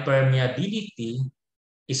 while permeability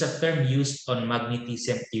is a term used on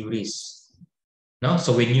magnetism theories. No?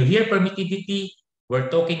 So when you hear permittivity, we're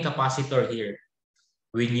talking capacitor here.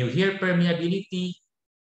 When you hear permeability,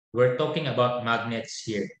 we're talking about magnets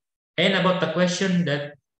here. And about the question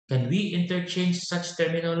that, can we interchange such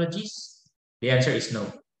terminologies? The answer is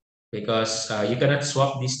no, because you cannot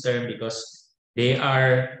swap this term because they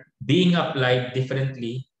are being applied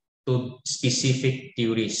differently to specific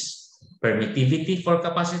theories. Permittivity for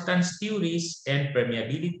capacitance theories and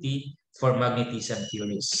permeability for magnetism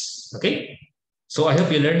theories. Okay? So I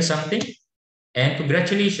hope you learned something. And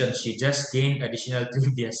congratulations, you just gained additional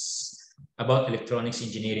trivia about electronics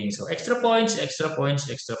engineering. So extra points, extra points,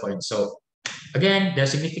 extra points. So again, the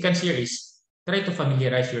significance here is try to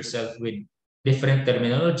familiarize yourself with different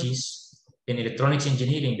terminologies in electronics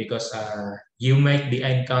engineering because you might be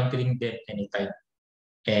encountering them anytime.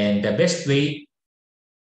 And the best way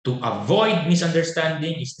to avoid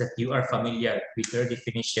misunderstanding is that you are familiar with their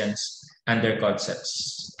definitions and their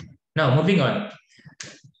concepts. Now, moving on,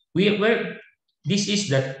 we were this is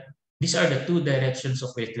that these are the two directions of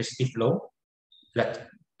electricity flow. That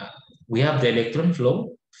we have the electron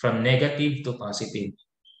flow from negative to positive.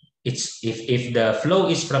 It's if the flow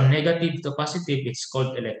is from negative to positive, it's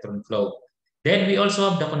called electron flow. Then we also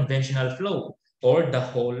have the conventional flow or the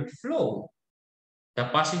whole flow. The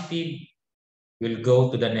positive will go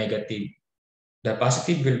to the negative. The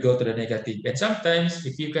positive will go to the negative. And sometimes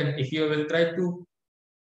if you will try to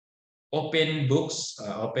open books,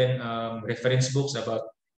 open reference books about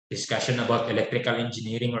discussion about electrical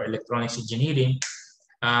engineering or electronics engineering,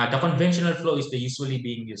 the conventional flow is the usually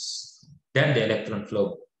being used than the electron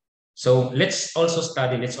flow. So let's also try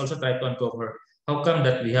to uncover how come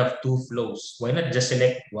that we have two flows. Why not just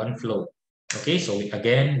select one flow? Okay, so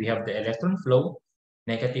again, we have the electron flow,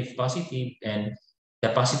 negative, positive, and the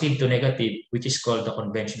positive to negative, which is called the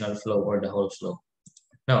conventional flow or the whole flow.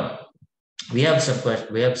 Now, we have some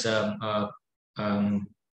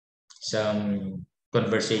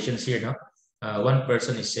conversations here. No, one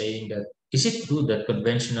person is saying that is it true that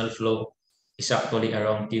conventional flow is actually a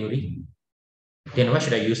wrong theory? Then why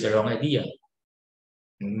should I use the wrong idea?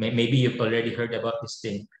 Maybe you've already heard about this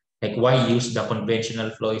thing. Like, why use the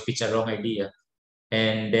conventional flow if it's a wrong idea?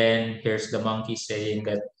 And then here's the monkey saying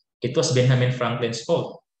that it was Benjamin Franklin's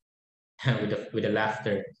fault with a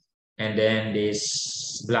laughter. And then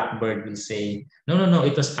this blackbird will say, no, no, no,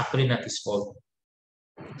 it was actually not his fault.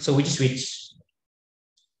 So which is which?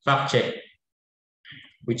 Fact check,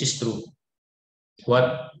 which is true?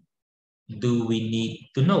 What do we need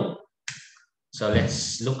to know? So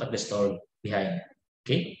let's look at the story behind.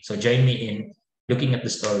 Okay, so join me in looking at the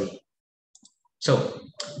story. So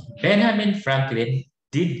Benjamin Franklin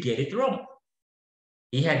did get it wrong.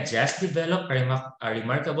 He had just developed a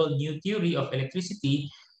remarkable new theory of electricity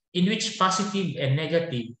in which positive and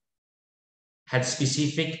negative had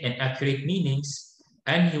specific and accurate meanings,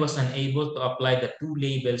 and he was unable to apply the two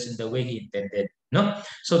labels in the way he intended. No?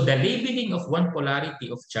 So the labeling of one polarity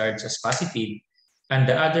of charge as positive and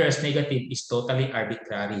the other as negative is totally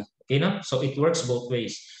arbitrary. Okay, no? So it works both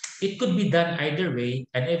ways. It could be done either way,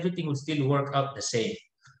 and everything would still work out the same.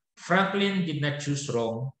 Franklin did not choose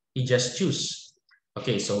wrong; he just chose.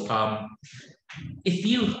 Okay, so if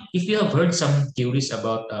you have heard some theories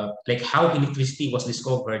about like how electricity was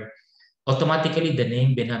discovered, automatically the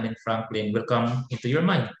name Benjamin Franklin will come into your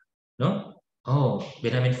mind, no? Oh,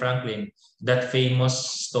 Benjamin Franklin, that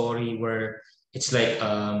famous story where it's like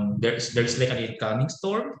there's like an incoming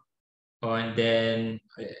storm, and then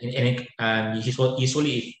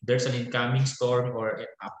usually if there's an incoming storm or an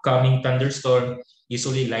upcoming thunderstorm,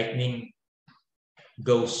 usually lightning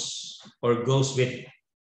goes with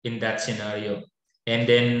in that scenario. And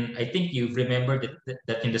then I think you remember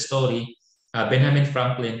that in the story, Benjamin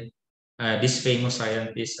Franklin, this famous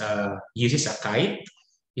scientist, uses a kite.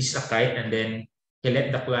 Uses a kite, and then he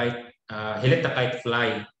let the kite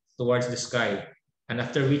fly towards the sky, and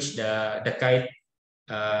after which the kite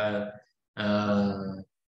uh, uh,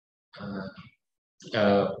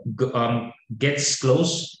 uh, gets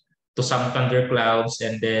close to some thunderclouds,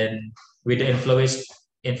 and then with the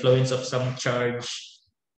influence of some charge,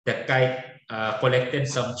 the kite collected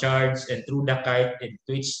some charge, and through the kite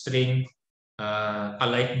into its string, a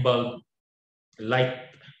light bulb light.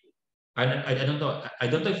 I don't know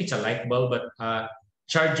if it's a light bulb, but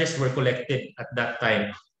charges were collected at that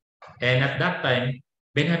time. And at that time,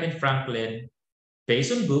 Benjamin Franklin,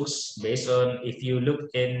 based on books, based on if you look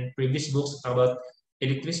in previous books about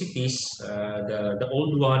electricities, the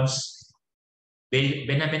old ones,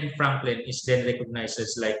 Benjamin Franklin is then recognized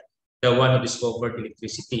as like the one who discovered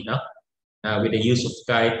electricity, no? With the use of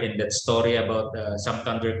kite and that story about some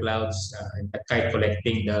thunderclouds and the kite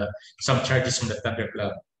collecting the some charges from the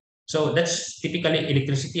thundercloud. So that's typically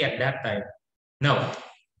electricity at that time. Now,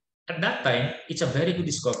 at that time, it's a very good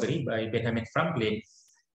discovery by Benjamin Franklin.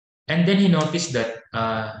 And then he noticed that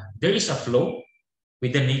there is a flow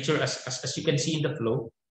with the nature, as you can see in the flow.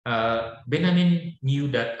 Benjamin knew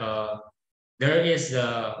that there is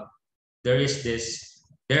there is this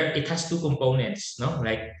there it has two components, no?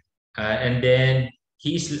 Like and then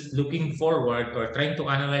he's looking forward or trying to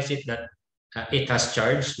analyze it that it has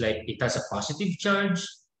charge, like it has a positive charge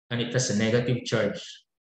and it has a negative charge.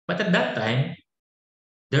 But at that time,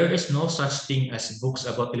 there is no such thing as books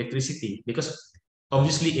about electricity because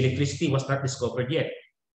obviously electricity was not discovered yet.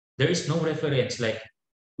 There is no reference like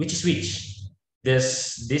which is which.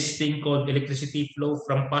 Does this thing called electricity flow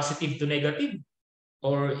from positive to negative,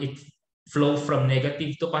 or it flow from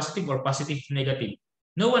negative to positive or positive to negative?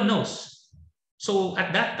 No one knows. So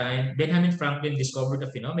at that time, Benjamin Franklin discovered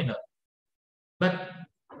the phenomenon. But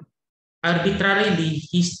arbitrarily,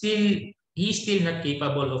 he's still not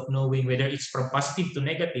capable of knowing whether it's from positive to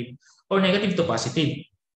negative or negative to positive.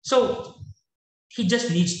 So he just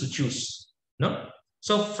needs to choose, no?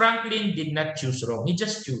 So Franklin did not choose wrong. He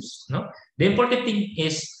just chose, no? The important thing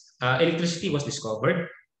is electricity was discovered,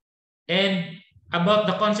 and about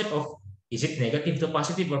the concept of is it negative to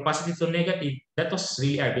positive or positive to negative, that was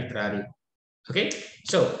really arbitrary. Okay,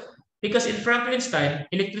 so because in Franklin's time,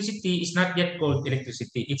 electricity is not yet called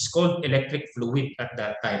electricity; it's called electric fluid at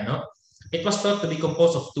that time. No, it was thought to be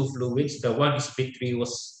composed of two fluids. The one is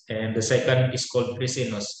vitreous, and the second is called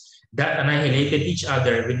resinous. That annihilated each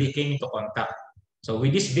other when they came into contact. So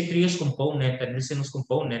with this vitreous component and resinous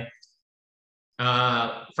component,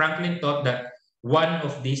 Franklin thought that one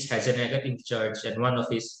of these has a negative charge and one of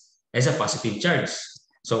these has a positive charge.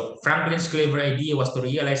 So Franklin's clever idea was to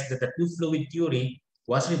realize that the two-fluid theory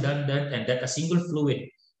was redundant and that a single fluid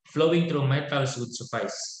flowing through metals would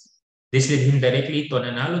suffice. This led him directly to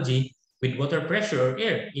an analogy with water pressure or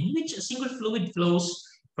air, in which a single fluid flows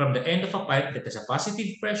from the end of a pipe that has a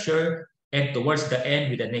positive pressure and towards the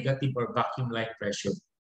end with a negative or vacuum-like pressure.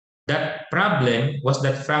 That problem was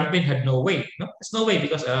that Franklin had no way. No, there's no way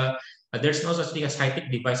because there's no such thing as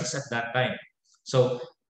high-tech devices at that time. So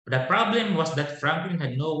the problem was that Franklin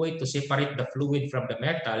had no way to separate the fluid from the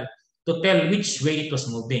metal to tell which way it was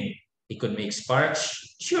moving. He could make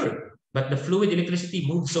sparks, sure, but the fluid electricity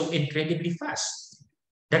moved so incredibly fast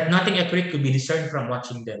that nothing accurate could be discerned from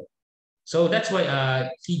watching them. So that's why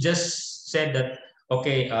he just said that,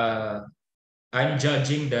 okay, I'm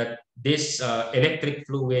judging that this electric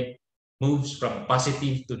fluid moves from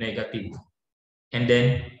positive to negative. And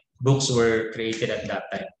then books were created at that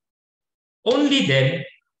time. Only then,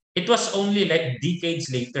 it was only like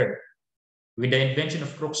decades later with the invention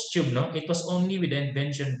of Crookes tube, no? It was only with the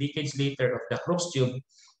invention decades later of the Crookes tube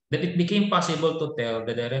that it became possible to tell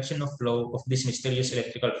the direction of flow of this mysterious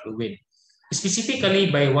electrical fluid,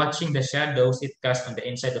 specifically by watching the shadows it cast on the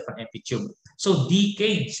inside of an empty tube. So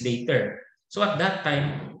decades later. So at that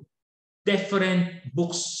time, different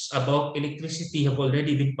books about electricity have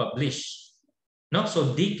already been published. No,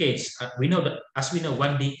 so decades. We know that, as we know,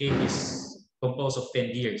 one decade is composed of 10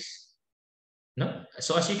 years. No,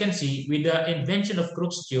 so as you can see, with the invention of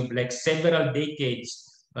Crookes tube, like several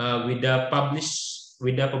decades, with the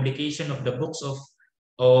publication of the books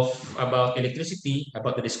of about electricity,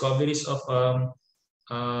 about the discoveries of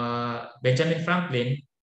Benjamin Franklin,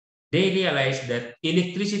 they realized that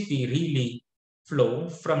electricity really flow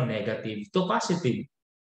from negative to positive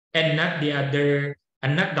and not the other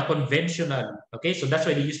and not the conventional. Okay, so that's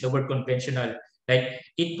why they use the word conventional. Like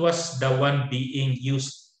it was the one being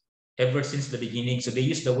used ever since the beginning. So they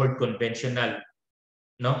use the word conventional,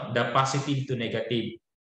 no, the positive to negative.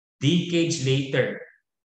 Decades later,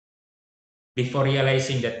 before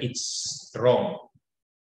realizing that it's wrong.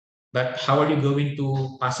 But how are you going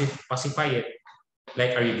to pacify it?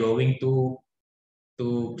 Like, are you going to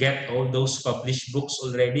get all those published books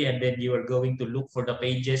already, and then you are going to look for the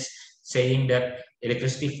pages saying that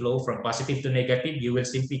electricity flow from positive to negative? You will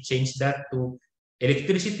simply change that to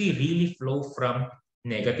electricity really flow from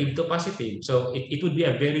negative to positive. So it would be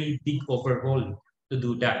a very big overhaul to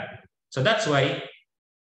do that. So that's why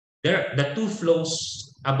the two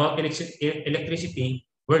flows about electricity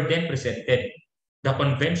were then presented. The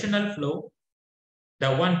conventional flow,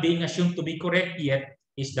 the one being assumed to be correct yet,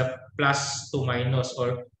 is the plus to minus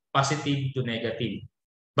or positive to negative.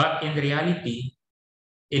 But in reality,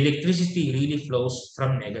 electricity really flows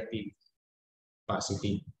from negative to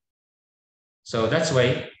positive. So that's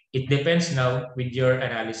why it depends now with your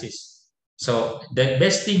analysis. So the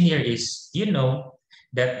best thing here is you know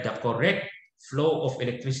that the correct flow of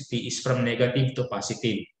electricity is from negative to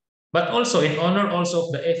positive. But also in honor also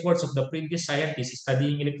of the efforts of the previous scientists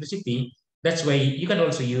studying electricity, that's why you can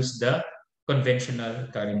also use the conventional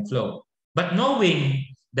current flow. But knowing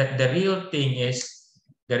that the real thing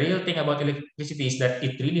about electricity is that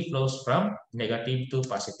it really flows from negative to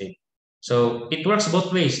positive. So it works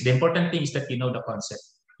both ways. The important thing is that you know the concept.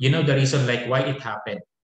 You know the reason like why it happened.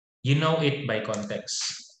 You know it by context.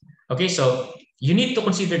 Okay, so you need to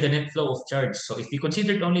consider the net flow of charge. So if you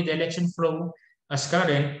considered only the election flow as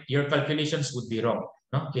current, your calculations would be wrong.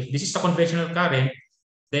 No? If this is the conventional current,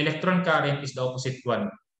 the electron current is the opposite one.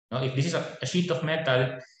 No? If this is a sheet of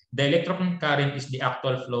metal, the electron current is the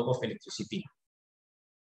actual flow of electricity.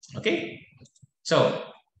 Okay, so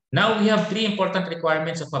now we have three important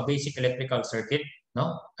requirements of a basic electrical circuit.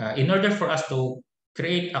 No, in order for us to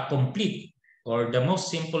create a complete or the most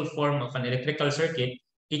simple form of an electrical circuit,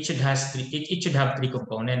 it should have three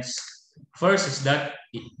components. First is that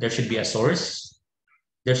there should be a source,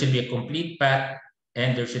 there should be a complete path,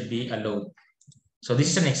 and there should be a load. So this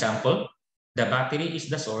is an example. The battery is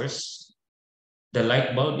the source, the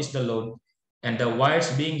light bulb is the load, and the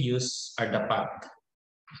wires being used are the path.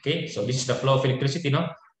 Okay, so this is the flow of electricity, no?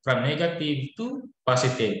 From negative to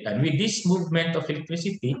positive. And with this movement of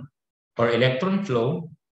electricity or electron flow,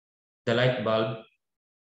 the light bulb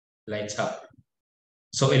lights up.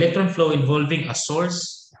 So electron flow involving a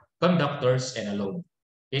source, conductors, and a load.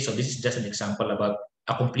 Okay, so this is just an example about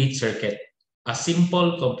a complete circuit, a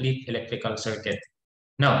simple, complete electrical circuit.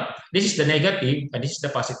 Now, this is the negative and this is the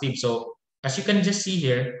positive. So as you can just see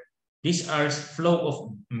here, these are flow of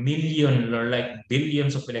million or like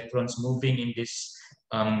billions of electrons moving in this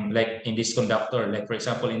like in this conductor. Like for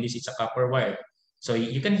example, in this it's a copper wire. So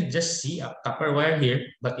you can just see a copper wire here,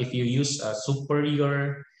 but if you use a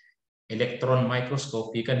superior electron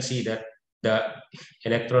microscope, you can see that the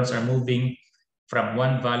electrons are moving from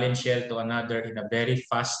one valence shell to another in a very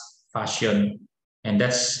fast fashion. And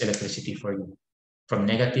that's electricity for you, from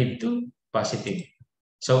negative to positive.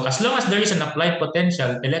 So as long as there is an applied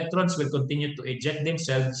potential, electrons will continue to eject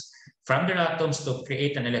themselves from their atoms to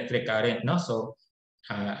create an electric current. No, so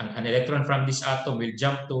an electron from this atom will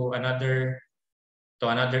jump to another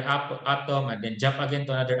atom and then jump again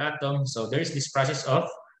to another atom. So there is this process of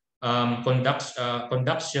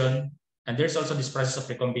conduction, and there's also this process of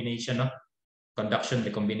recombination, no? Conduction,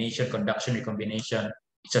 recombination, conduction, recombination.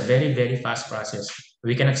 It's a very, very fast process.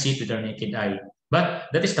 We cannot see it with our naked eye. But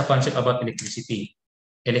that is the concept about electricity.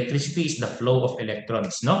 Electricity is the flow of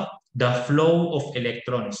electrons, no? The flow of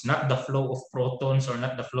electrons, not the flow of protons or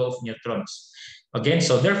not the flow of neutrons. Again,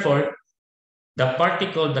 so therefore, the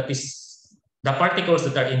particle that is the particles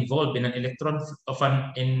that are involved in an electron of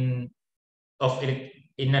an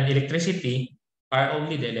in an electricity are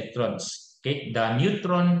only the electrons. Okay, the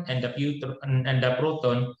neutron and the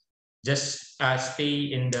proton just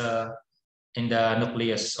stay in the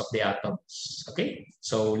nucleus of the atoms. Okay,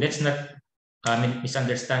 so let's not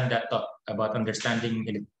misunderstand that thought about understanding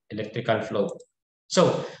electrical flow.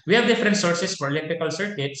 So we have different sources for electrical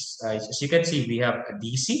circuits. As you can see, we have a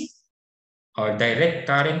DC or direct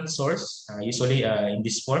current source. Usually in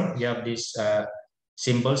this form, we have these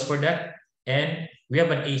symbols for that. And we have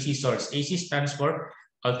an AC source. AC stands for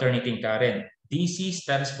alternating current. DC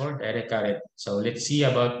stands for direct current. So let's see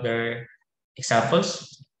about their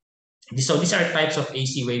examples. So these are types of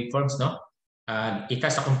AC waveforms, no? It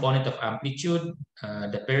has a component of amplitude,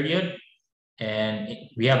 the period, and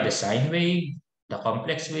we have the sine wave, the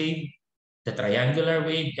complex wave, the triangular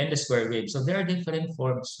wave, and the square wave. So there are different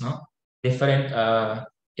forms, no? Different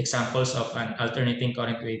examples of an alternating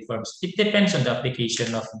current waveforms. It depends on the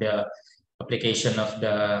application of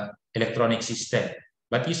the electronic system.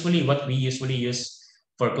 But usually what we usually use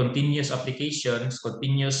for continuous applications,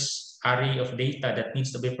 continuous array of data that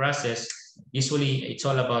needs to be processed, usually it's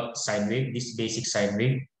all about sine wave, this basic sine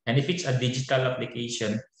wave. And if it's a digital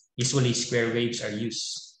application, usually square waves are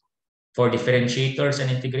used. For differentiators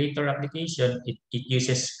and integrator application, it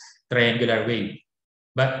uses triangular wave.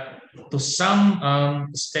 But to some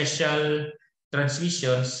special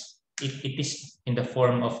transmissions, it is in the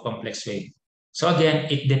form of complex wave. So again,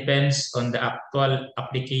 it depends on the actual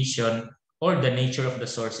application or the nature of the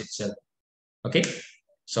source itself. Okay,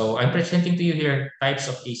 so I'm presenting to you here types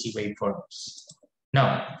of AC waveforms.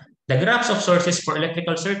 Now, the graphs of sources for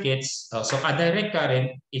electrical circuits, so a direct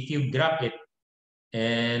current, if you graph it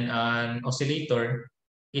and an oscillator,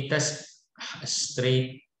 it has a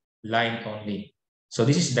straight line only. So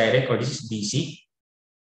this is direct or this is DC.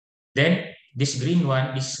 Then this green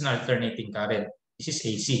one, this is an alternating current. This is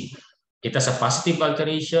AC. It has a positive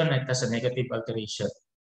alteration, it has a negative alteration.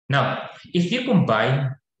 Now, if you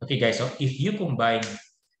combine, okay guys, so if you combine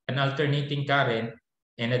an alternating current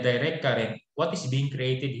and a direct current, what is being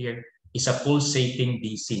created here is a pulsating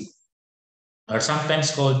DC, or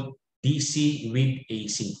sometimes called DC with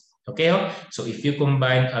AC. Okay, so if you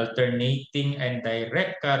combine alternating and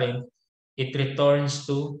direct current, it becomes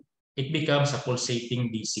a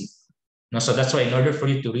pulsating DC. No, so that's why in order for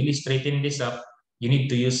you to really straighten this up, you need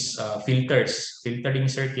to use filtering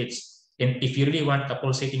circuits. And if you really want a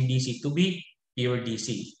pulsating DC to be pure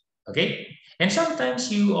DC, okay? And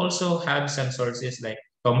sometimes you also have some sources like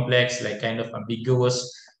complex, like kind of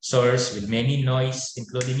ambiguous source with many noise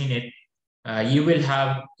including in it. You will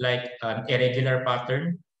have like an irregular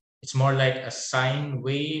pattern. It's more like a sine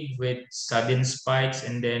wave with sudden spikes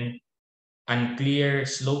and then unclear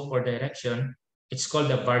slope or direction. It's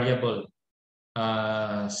called a variable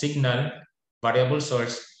signal, variable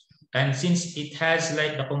source. And since it has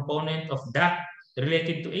like the component of that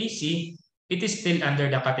related to AC, it is still under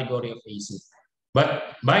the category of AC.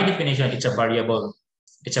 But by definition, it's a variable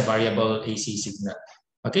AC signal.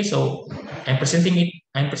 Okay, so I'm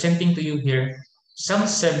presenting to you here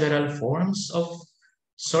several forms of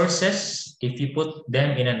sources if you put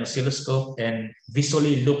them in an oscilloscope and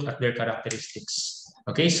visually look at their characteristics.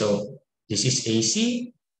 Okay, so this is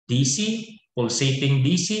AC, DC, pulsating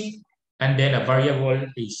DC, and then a variable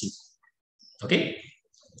AC. Okay,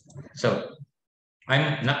 so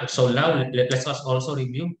now let's also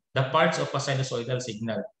review the parts of a sinusoidal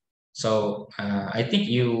signal. So I think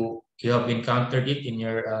you have encountered it in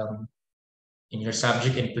your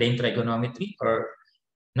subject in plane trigonometry, or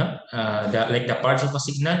no, like the parts of a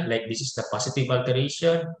signal. Like this is the positive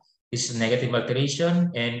alteration, this is negative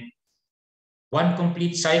alteration, and one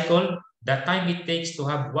complete cycle. The time it takes to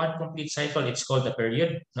have one complete cycle, it's called the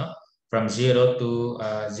period. No, from zero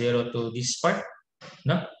to this part.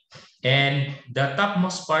 No, and the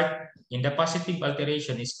topmost part in the positive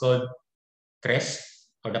alteration is called crest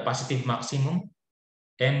or the positive maximum,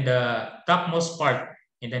 and the topmost part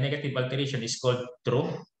in the negative alteration is called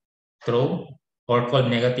trough, or called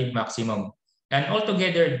negative maximum. And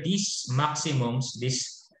altogether, these maximums,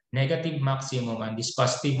 these negative maximum and this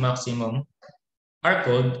positive maximum are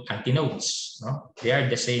called antinodes. No? They are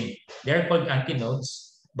the same. They are called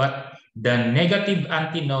antinodes, but the negative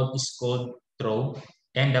antinode is called throw,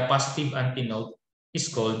 and the positive antinode is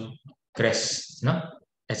called crest. No?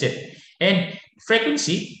 That's it. And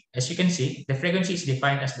frequency, as you can see, the frequency is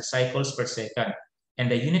defined as the cycles per second,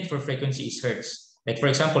 and the unit for frequency is hertz. Like for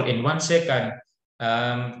example, in 1 second,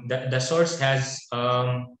 the source has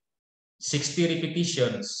 60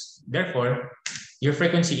 repetitions. Therefore, your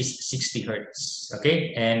frequency is 60 hertz.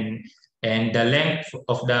 Okay, and the length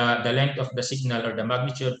of the signal or the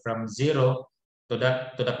magnitude from 0 to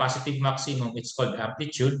the positive maximum, it's called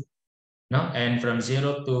amplitude. No, and from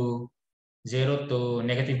 0 to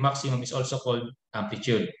negative maximum is also called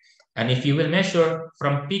amplitude. And if you will measure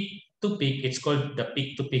from peak to peak, it's called the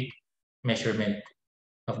peak to peak measurement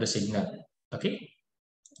of the signal. Okay,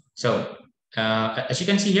 so as you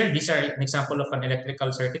can see here, these are an example of an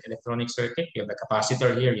electrical circuit, electronic circuit. You have a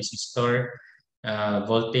capacitor here, resistor,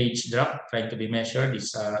 voltage drop trying to be measured,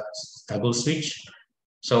 this toggle switch.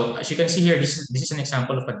 So as you can see here, this is an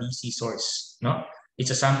example of a DC source. No, it's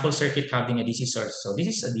a sample circuit having a DC source. So this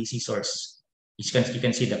is a DC source. You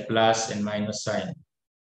can see the plus and minus sign.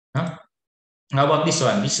 Huh? How about this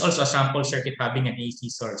one? This is also a sample circuit having an AC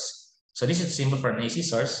source. So this is a symbol for an AC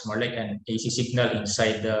source, more like an AC signal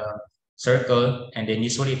inside the circle, and then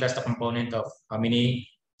usually it has the component of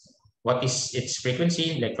what is its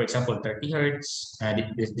frequency, like for example 30 hertz,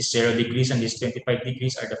 this 0 degrees and this 25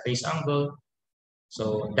 degrees are the phase angle.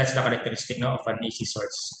 So that's the characteristic now of an AC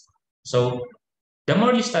source. So the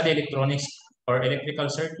more you study electronics or electrical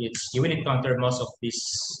circuits, you will encounter most of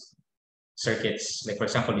these circuits. Like for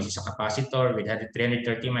example, this is a capacitor with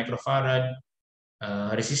 330 microfarad,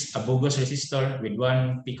 a bogus resistor with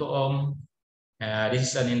 1 pico ohm. This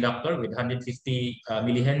is an inductor with 150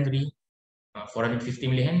 millihenry, 450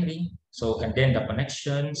 millihenry. So, and then the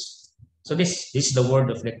connections. So this is the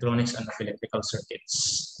world of electronics and of electrical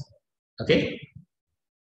circuits. Okay.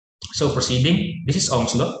 So proceeding, this is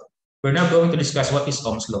Ohm's law. We're now going to discuss what is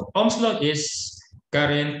Ohm's law. Ohm's law is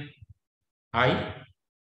current I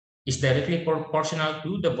is directly proportional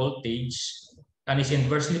to the voltage and is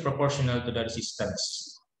inversely proportional to the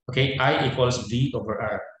resistance. Okay, I equals V over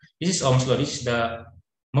R. This is Ohm's law. This is the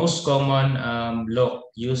most common law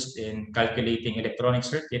used in calculating electronic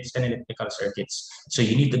circuits and electrical circuits. So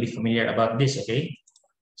you need to be familiar about this, okay?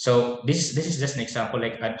 So this is just an example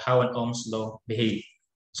like how an Ohm's law behaves.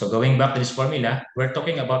 So going back to this formula, we're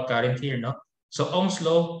talking about current here, no? So Ohm's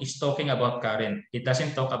law is talking about current. It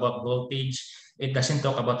doesn't talk about voltage. It doesn't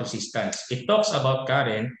talk about resistance. It talks about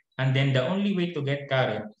current, and then the only way to get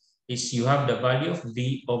current is you have the value of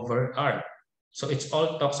V over R. So it's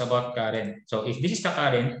all talks about current. So if this is the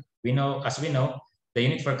current, as we know, the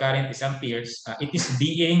unit for current is amperes. It is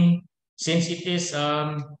being, since it is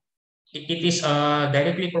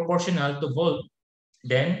directly proportional to volt,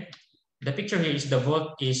 then the picture here is the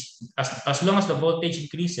volt is, as long as the voltage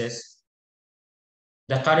increases,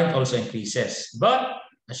 the current also increases. But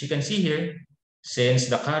as you can see here, since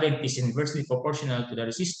the current is inversely proportional to the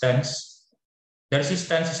resistance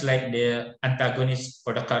is like the antagonist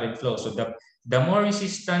for the current flow. So the more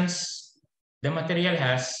resistance the material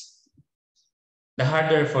has, the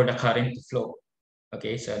harder for the current to flow.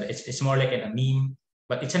 Okay, so it's more like a meme,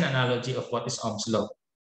 but it's an analogy of what is Ohm's law.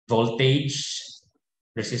 Voltage,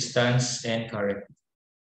 resistance, and current.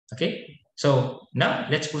 Okay, so now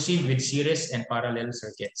let's proceed with series and parallel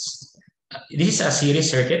circuits. This is a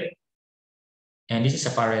series circuit, and this is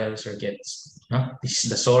a parallel circuit. No? This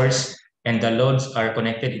is the source, and the loads are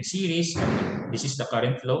connected in series. This is the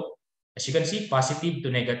current flow. As you can see, positive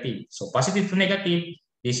to negative. So positive to negative,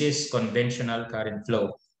 this is conventional current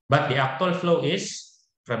flow. But the actual flow is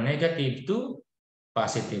from negative to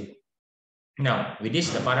positive. Now, with this,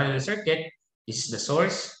 the parallel circuit is the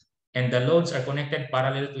source, and the loads are connected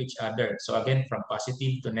parallel to each other. So again, from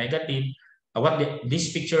positive to negative,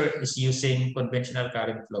 this picture is using conventional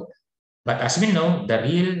current flow. But as we know, the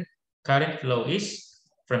real current flow is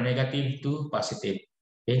from negative to positive.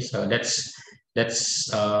 Okay, so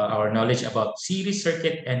that's our knowledge about series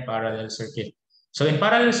circuit and parallel circuit. So in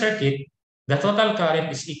parallel circuit, the total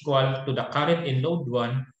current is equal to the current in load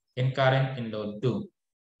 1 and current in load 2.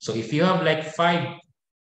 So if you have like 5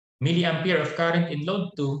 milliampere of current in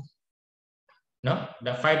load 2, no,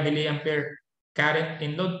 the 5 milliampere current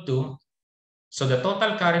in load 2. So the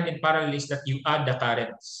total current in parallel is that you add the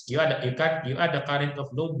currents. You add the current of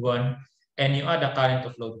load 1 and you add the current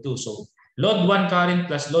of load 2. So load 1 current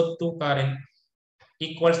plus load 2 current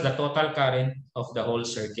equals the total current of the whole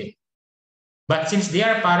circuit. But since they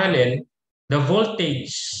are parallel, the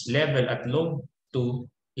voltage level at load 2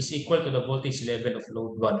 is equal to the voltage level of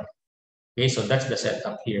load 1. Okay, so that's the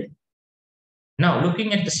setup here. Now,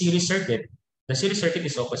 looking at the series circuit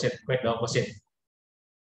is opposite, quite the opposite.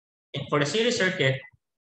 And for the series circuit,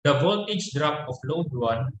 the voltage drop of load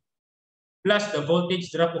 1 plus the voltage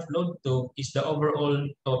drop of load 2 is the overall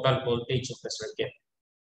total voltage of the circuit.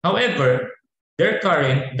 However, the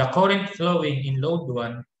current flowing in load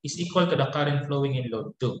 1 is equal to the current flowing in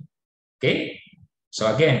load 2. Okay? So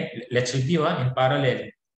again, let's review in parallel.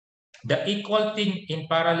 The equal thing in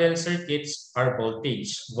parallel circuits are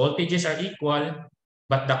voltage. Voltages are equal,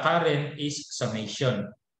 but the current is summation.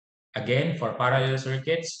 Again, for parallel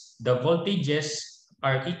circuits, the voltages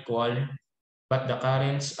are equal, but the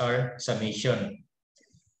currents are summation.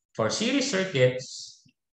 For series circuits,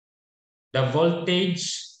 the voltage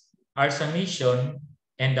are summation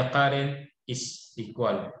and the current is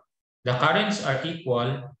equal. The currents are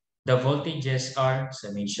equal, the voltages are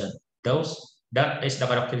summation. That is the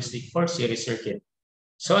characteristic for series circuit.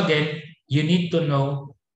 So again, you need to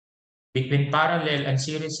know between parallel and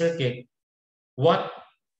series circuit what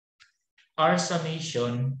are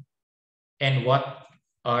summation and what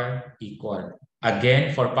are equal.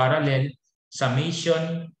 Again, for parallel,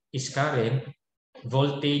 summation is current,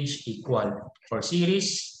 voltage equal. For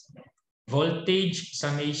series, voltage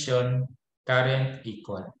summation, current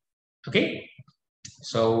equal. Okay?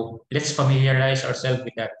 So let's familiarize ourselves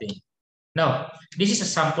with that thing. Now, this is a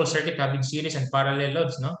sample circuit having series and parallel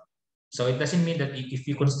loads, no? So it doesn't mean that if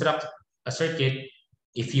you construct a circuit,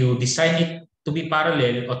 if you design it to be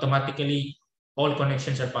parallel, automatically all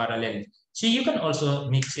connections are parallel. So you can also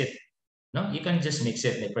mix it. No, you can just mix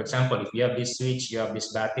it. Like for example, if you have this switch, you have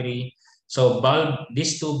this battery. So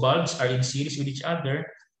these two bulbs are in series with each other,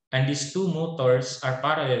 and these two motors are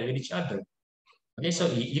parallel with each other. Okay, so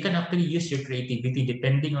you can actually use your creativity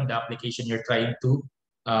depending on the application you're trying to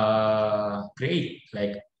create.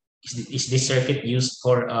 Like, is this circuit used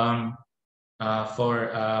for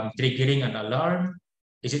triggering an alarm?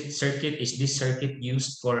 Is this circuit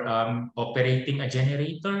used for operating a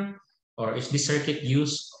generator, or is this circuit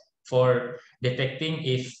used for detecting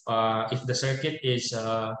if the circuit is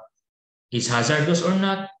hazardous or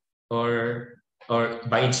not, or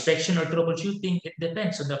by inspection or troubleshooting? It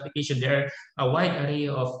depends on the application. There are a wide array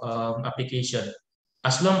of application.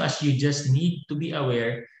 As long as you just need to be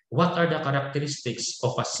aware what are the characteristics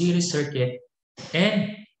of a series circuit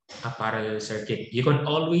and a parallel circuit. You can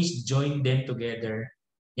always join them together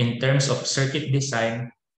in terms of circuit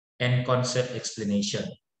design and concept explanation.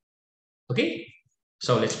 Okay,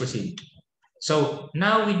 so let's proceed. So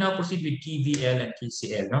now we proceed with KVL and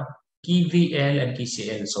KCL. No? KVL and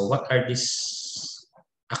KCL. So what are these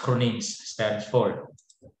acronyms stand for?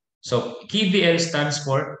 So KVL stands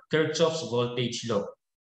for Kirchhoff's voltage law.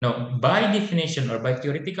 Now, by definition or by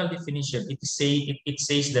theoretical definition, it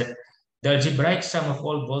says that the algebraic sum of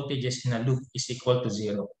all voltages in a loop is equal to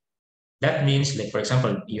 0. That means, like for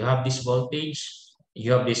example, you have this voltage,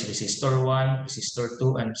 you have this resistor 1, resistor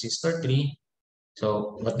 2, and resistor 3.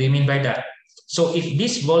 So what do you mean by that? So if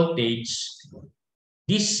this voltage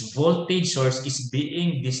source is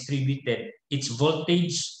being distributed, its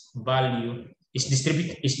voltage value is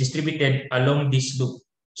distributed along this loop.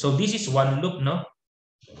 So this is one loop, no?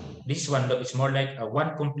 This one loop is more like a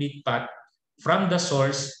one complete path from the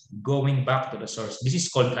source going back to the source. This is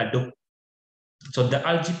called a loop. So the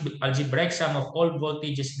algebraic sum of all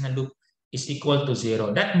voltages in a loop is equal to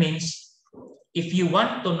 0. That means if you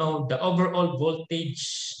want to know the overall voltage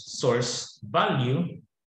source value,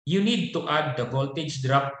 you need to add the voltage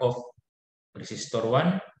drop of resistor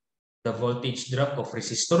 1, the voltage drop of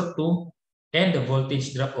resistor 2, and the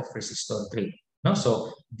voltage drop of resistor 3. No?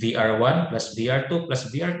 So VR1 plus VR2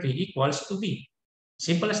 plus VR3 equals to V.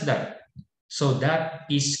 Simple as that. So that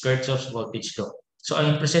is Kirchhoff's voltage law. So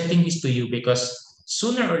I'm presenting this to you because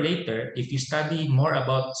sooner or later, if you study more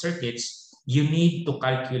about circuits, you need to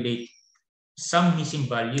calculate some missing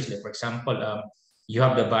values. Like for example, you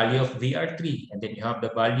have the value of VR3, and then you have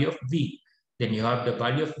the value of V, then you have the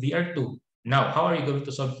value of VR2. Now, how are you going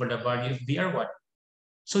to solve for the value of VR1?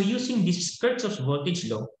 So using this Kirchhoff's voltage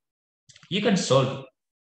law, you can solve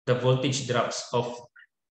the voltage drops of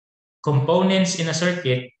components in a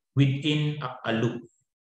circuit within a loop.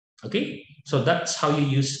 Okay, so that's how you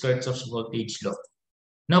use Kirchhoff's voltage law.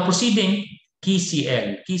 Now proceeding,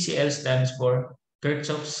 KCL. KCL stands for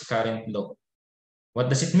Kirchhoff's current law. What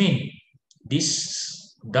does it mean?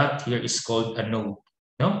 This dot here is called a node,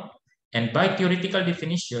 no? And by theoretical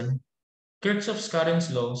definition, Kirchhoff's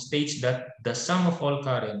current law states that the sum of all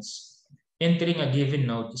currents entering a given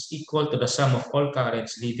node is equal to the sum of all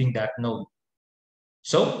currents leaving that node.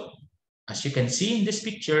 So, as you can see in this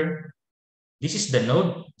picture, This is the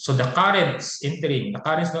node. So the currents entering, the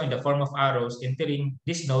currents now in the form of arrows entering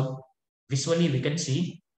this node, visually we can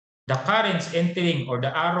see the currents entering, or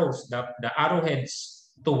the arrows, the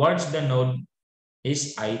arrowheads towards the node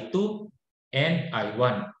is I2 and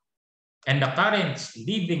I1. And the currents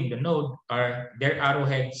leaving the node are their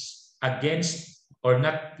arrowheads against or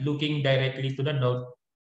not looking directly to the node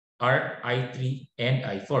are I3 and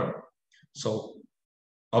I4. So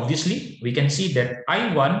obviously, we can see that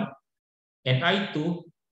I1 and I2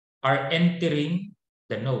 are entering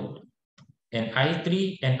the node, and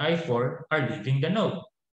I3 and I4 are leaving the node.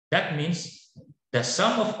 That means the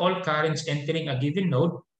sum of all currents entering a given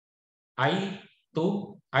node,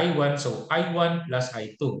 I2, I1, so I1 plus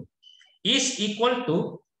I2, is equal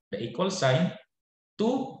to the equal sign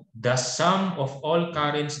to the sum of all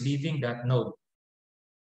currents leaving that node.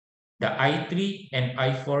 The I3 and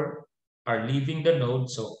I4 are leaving the node,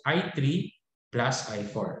 so I3 plus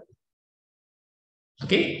I4.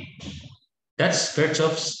 Okay, that's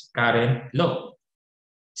Kirchhoff's current law.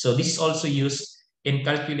 So this is also used in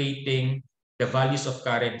calculating the values of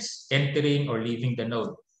currents entering or leaving the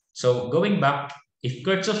node. So going back, if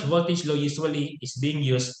Kirchhoff's voltage law usually is being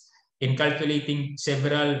used in calculating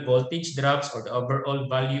several voltage drops or the overall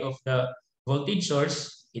value of the voltage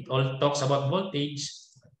source, it all talks about voltage.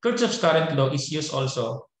 Kirchhoff's current law is used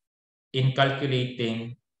also in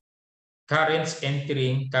calculating currents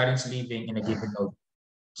entering, currents leaving in a given node.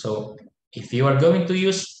 So if you are going to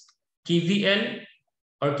use KVL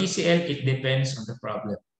or KCL, it depends on the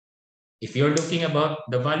problem. If you're looking about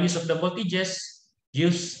the values of the voltages,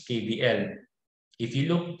 use KVL. If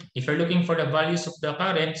you're looking for the values of the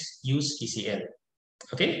currents, use KCL.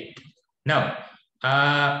 Okay. Now,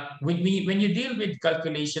 when you deal with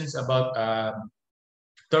calculations about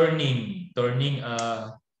turning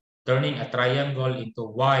a triangle into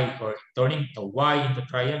Y, or turning a Y into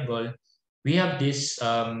triangle, we have these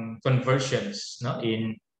conversions, no,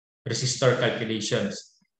 in resistor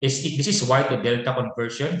calculations. This is Y to delta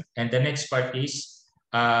conversion, and the next part is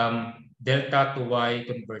delta to Y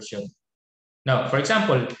conversion. Now, for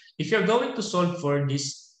example, if you're going to solve for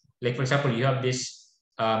this, like for example, you have this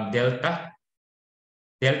delta.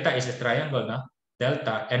 Delta is a triangle, no?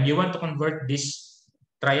 Delta, and you want to convert this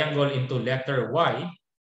triangle into letter Y.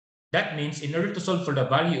 That means in order to solve for the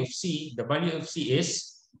value of C, the value of C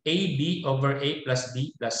is AB over A plus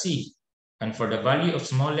B plus C. And for the value of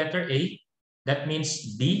small letter A, that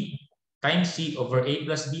means B times C over A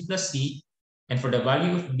plus B plus C. And for the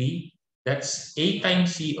value of B, that's A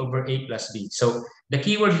times C over A plus B. So the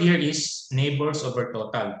keyword here is neighbors over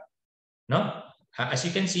total. No? As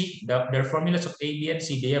you can see, their formulas of A, B, and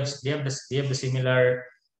C, they have the similar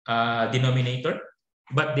denominator,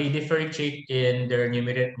 but they differentiate in their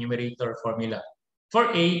numerator formula.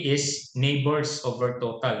 For A is neighbors over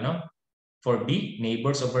total, no? For B,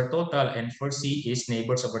 neighbors over total, and for C is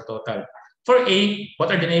neighbors over total. For A,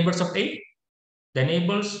 what are the neighbors of A? The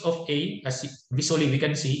neighbors of A, as visually we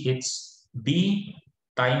can see, it's B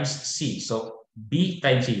times C. So B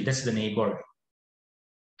times C, that's the neighbor.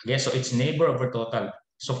 Okay, so it's neighbor over total.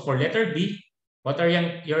 So for letter B, what are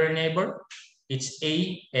your neighbor? It's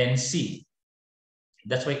A and C.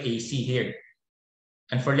 That's why AC here.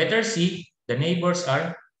 And for letter C, the neighbors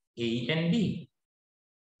are A and B.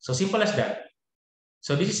 So simple as that.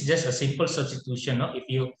 So this is just a simple substitution. No?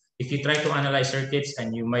 If you try to analyze circuits,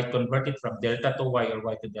 and you might convert it from delta to Y or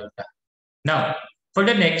Y to delta. Now, for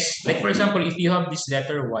the next, like for example, if you have this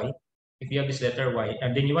letter Y,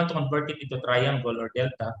 and then you want to convert it into triangle or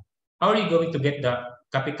delta, how are you going to get the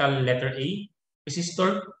capital letter A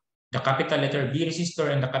resistor, the capital letter B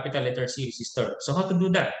resistor, and the capital letter C resistor? So how to do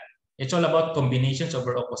that? It's all about combinations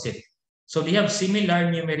over opposite. So they have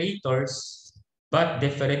similar numerators, but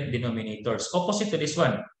different denominators. Opposite to this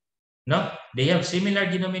one. No? They have similar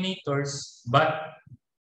denominators, but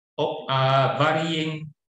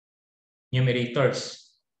varying numerators.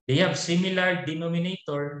 They have similar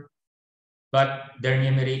denominator, but their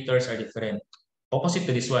numerators are different. Opposite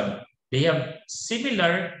to this one. They have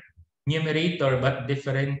similar numerator, but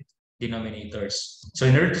different denominators. So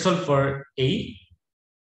in order to solve for A,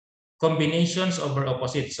 combinations over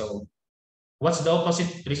opposite. So what's the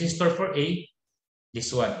opposite resistor for A?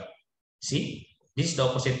 This one. See? This is the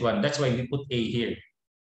opposite one. That's why we put A here.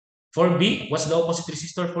 For B, what's the opposite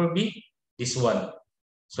resistor for B? This one.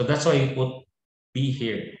 So that's why we put B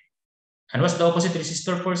here. And what's the opposite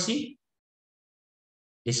resistor for C?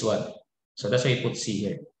 This one. So that's why you put C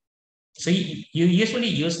here. So you usually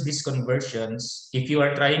use these conversions if you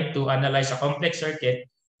are trying to analyze a complex circuit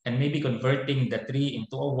and maybe converting the 3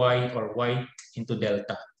 into a Y or Y into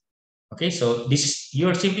delta. Okay, so this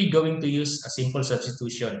you're simply going to use a simple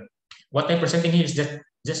substitution. What I'm presenting here is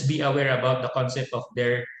just be aware about the concept of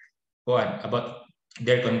their one, about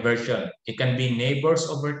their conversion. It can be neighbors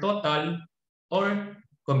over total or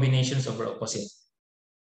combinations over opposite.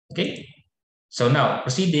 Okay? So now,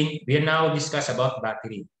 proceeding, we now discuss about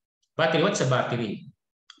battery. Battery, what's a battery?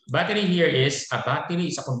 Battery here is, a battery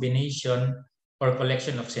is a combination or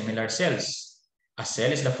collection of similar cells. A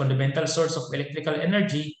cell is the fundamental source of electrical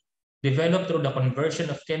energy developed through the conversion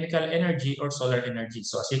of chemical energy or solar energy.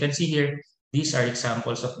 So as you can see here, these are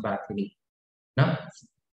examples of battery. No?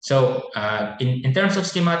 So in terms of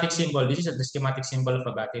schematic symbol, this is the schematic symbol of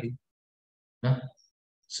a battery. No?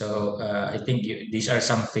 So I think these are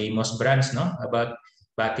some famous brands, no, about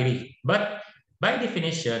battery. But by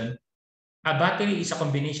definition, a battery is a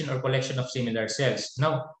combination or collection of similar cells.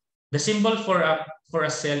 Now, the symbol for a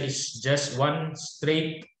cell is just one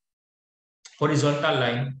straight horizontal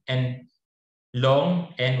line and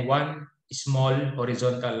long and one small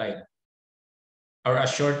horizontal line or a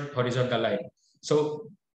short horizontal line. So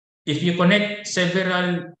if you connect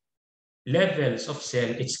several levels of cell,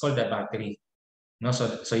 it's called a battery. No,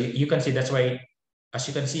 so you can see, that's why, as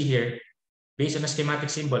you can see here, based on a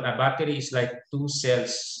schematic symbol, a battery is like two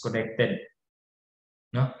cells connected.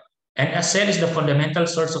 No? And a cell is the fundamental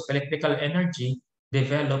source of electrical energy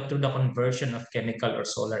developed through the conversion of chemical or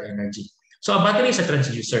solar energy. So a battery is a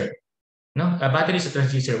transducer. No? A battery is a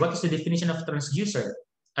transducer. What is the definition of transducer?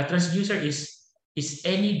 A transducer is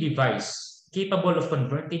any device capable of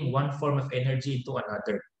converting one form of energy into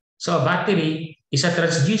another. So a battery is a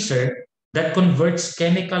transducer that converts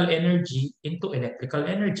chemical energy into electrical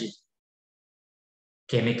energy.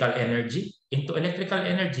 Chemical energy into electrical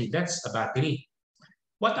energy, that's a battery.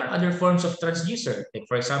 What are other forms of transducer? Like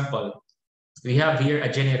for example, we have here a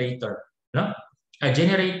generator. No? A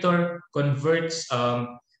generator converts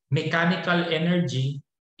mechanical energy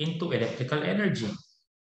into electrical energy.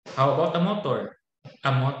 How about a motor?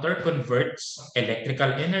 A motor converts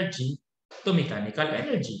electrical energy to mechanical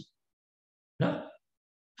energy. No?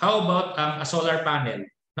 How about a solar panel?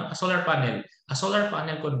 No? A solar panel. A solar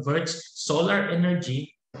panel converts solar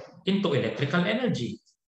energy into electrical energy.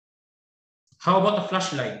 How about a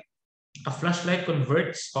flashlight? A flashlight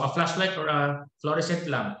converts, or a flashlight or a fluorescent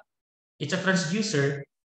lamp. It's a transducer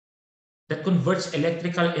that converts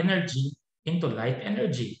electrical energy into light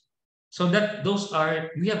energy. So that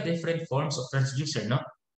we have different forms of transducer, no?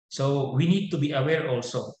 So we need to be aware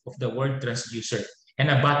also of the word transducer. And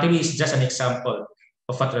a battery is just an example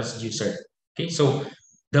of a transducer. Okay, so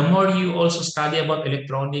the more you also study about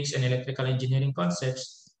electronics and electrical engineering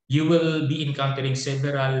concepts, you will be encountering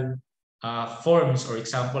several forms or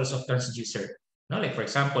examples of transducer. No, like for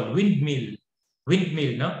example, windmill.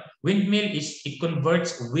 Windmill, no? Windmill it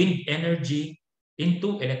converts wind energy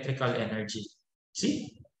into electrical energy.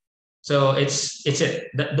 See? So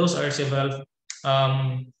those are several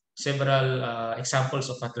examples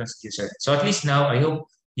of a transducer. So at least now I hope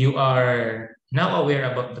you are now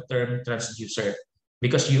aware about the term transducer,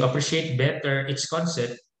 because you appreciate better its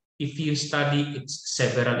concept if you study its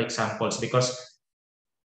several examples, because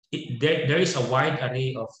there is a wide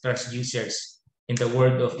array of transducers in the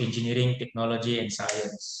world of engineering, technology, and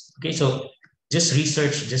science. Okay, so just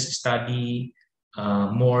research, just study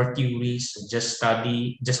more theories, just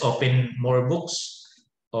open more books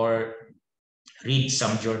or read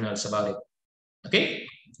some journals about it. Okay,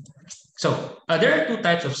 so there are two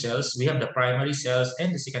types of cells. We have the primary cells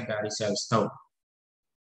and the secondary cells. Now,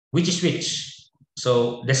 which is which?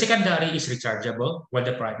 So the secondary is rechargeable while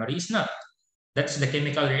the primary is not. That's the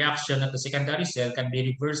chemical reaction of the secondary cell can be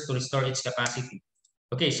reversed to restore its capacity.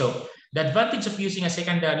 Okay, so the advantage of using a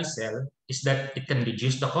secondary cell is that it can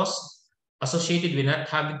reduce the cost associated with not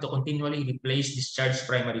having to continually replace discharged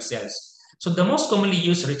primary cells. So the most commonly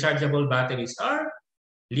used rechargeable batteries are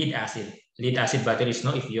lead acid. Lead acid batteries,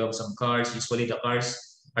 no? If you have some cars, usually the cars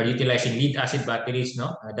are utilizing lead acid batteries,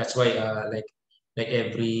 no? That's why like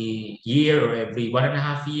every year or every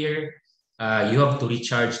 1.5 year, you have to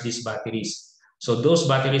recharge these batteries. So those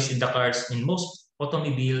batteries in the cars, in most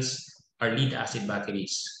automobiles, are lead acid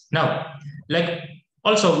batteries. Now, like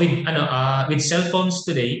also with cell phones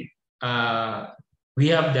today, we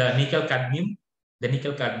have the nickel cadmium. The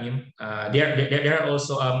nickel cadmium. There are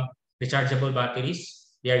also rechargeable batteries.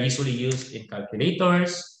 They are usually used in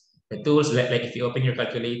calculators. The tools, like if you open your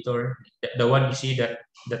calculator, the one you see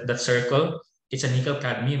that circle, it's a nickel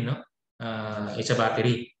cadmium, no? It's a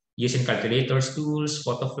battery used in calculators, tools,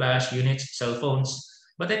 photo flash units, cell phones.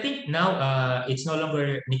 But I think now it's no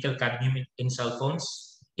longer nickel cadmium in cell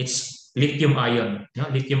phones. It's lithium ion, no?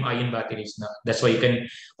 Lithium ion batteries. No? That's why you can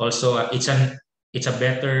also it's a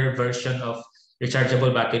better version of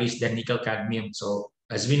rechargeable batteries than nickel cadmium. So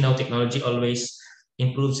as we know, technology always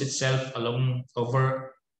improves itself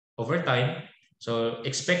over time. So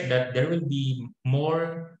expect that there will be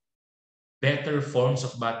more better forms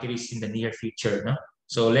of batteries in the near future. No?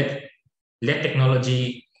 So let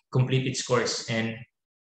technology complete its course and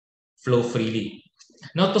flow freely.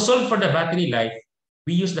 Now, to solve for the battery life,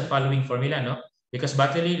 we use the following formula, no? Because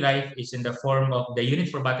battery life is in the form of the unit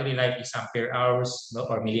for battery life is ampere hours, no,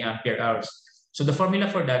 or milliampere hours. So the formula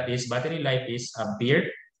for that is battery life is ampere.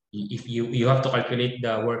 If you have to calculate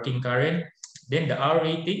the working current, then the hour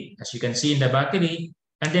rating, as you can see in the battery,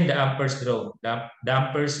 and then the amperes drawn. The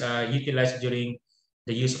amperes utilized during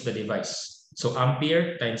the use of the device. So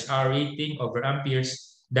ampere times hour rating over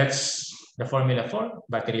amperes, that's the formula for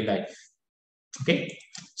battery life. Okay,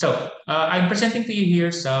 so I'm presenting to you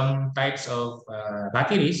here some types of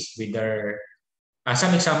batteries with their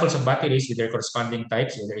some examples of batteries with their corresponding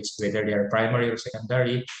types, whether they are primary or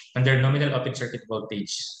secondary, and their nominal open circuit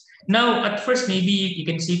voltage. Now, at first, maybe you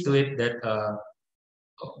can see to it that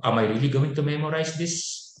am I really going to memorize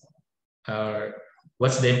this?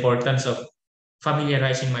 What's the importance of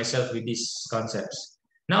familiarizing myself with these concepts?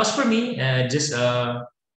 Now, as for me,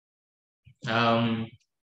 um,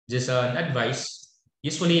 just an advice.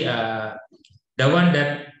 Usually, the one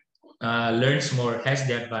that learns more has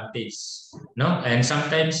the advantage, no? And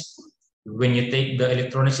sometimes when you take the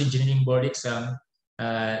electronics engineering board exam,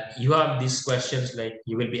 you have these questions like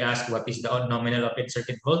you will be asked what is the nominal open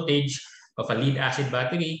circuit voltage of a lead acid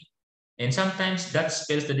battery, and sometimes that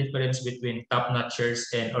spells the difference between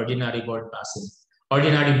top-notchers and ordinary board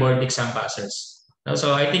exam passers.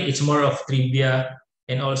 So I think it's more of trivia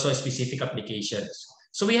and also specific applications.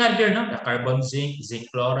 So we have here now the carbon zinc, zinc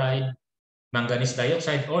chloride, manganese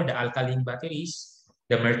dioxide or the alkaline batteries,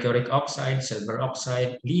 the mercuric oxide, silver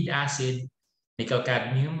oxide, lead acid, nickel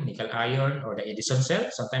cadmium, nickel iron, or the Edison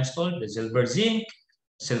cell, sometimes called the silver zinc,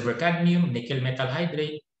 silver cadmium, nickel metal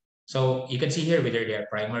hydrate. So you can see here whether they are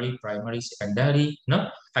primary, secondary. No,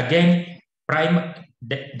 again,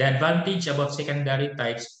 the advantage about secondary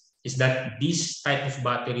types is that these type of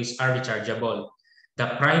batteries are rechargeable. The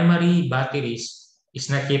primary batteries is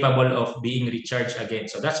not capable of being recharged again.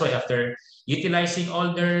 So that's why after utilizing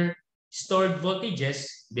all their stored voltages,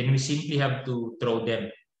 then we simply have to throw them.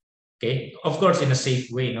 Okay, of course, in a safe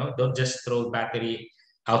way. No, don't just throw battery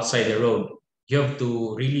outside the road. You have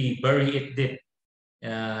to really bury it deep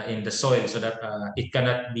in the soil so that it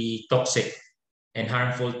cannot be toxic and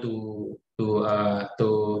harmful to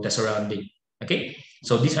the surrounding. Okay,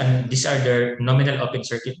 so these are their nominal open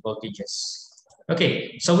circuit voltages.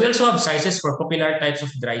 Okay, so we also have sizes for popular types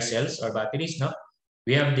of dry cells or batteries. No,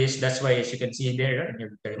 we have this. That's why, as you can see there, in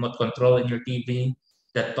your remote control in your TV,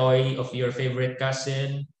 the toy of your favorite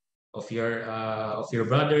cousin, of your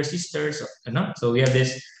brother, sisters. No, so we have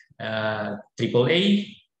this triple A,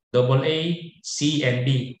 double A, C, and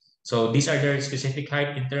B. So these are their specific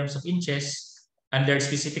height in terms of inches and their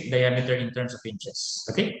specific diameter in terms of inches.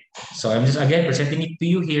 Okay, so I'm just again presenting it to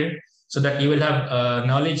you here so that you will have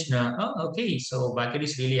knowledge na, oh, okay, so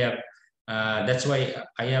batteries really have, that's why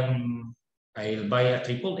I'll buy a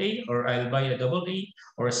triple A or I'll buy a double A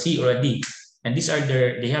or a C or a D. And these are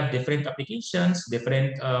they have different applications,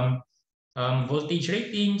 different voltage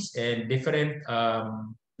ratings, and different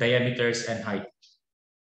diameters and height.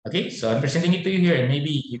 Okay, so I'm presenting it to you here, and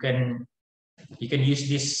maybe you can use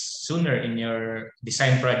this sooner in your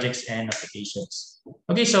design projects and applications.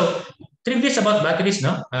 Okay, so trivia about batteries,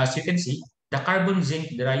 no? As you can see, the carbon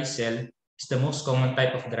zinc dry cell is the most common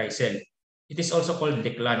type of dry cell. It is also called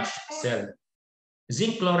declanche cell.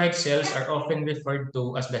 Zinc chloride cells are often referred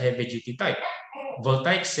to as the heavy-duty type.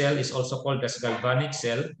 Voltaic cell is also called as galvanic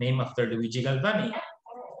cell, named after Luigi Galvani.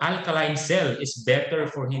 Alkaline cell is better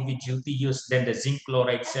for heavy-duty use than the zinc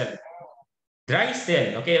chloride cell. Dry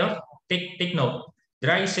cell, okay, no? Take note.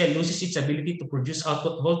 Dry cell loses its ability to produce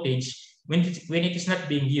output voltage when it is not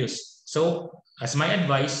being used. So, as my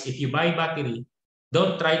advice, if you buy battery,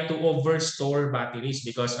 don't try to overstore batteries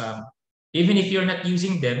because even if you're not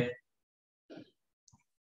using them,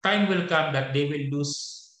 time will come that they will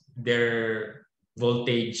lose their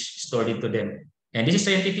voltage stored into them. And this is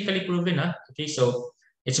scientifically proven. Huh? Okay, so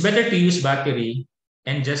it's better to use battery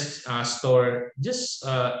and just store just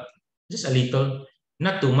a little,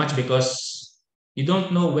 not too much, because you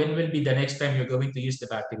don't know when will be the next time you're going to use the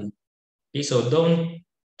battery. Okay, so don't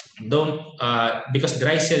because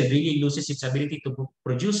dry cell really loses its ability to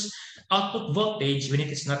produce output voltage when it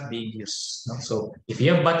is not being used. No? So if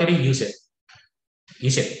you have battery, use it.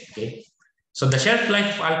 Use it. Okay. So the shelf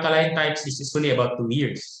life of alkaline types is usually about 2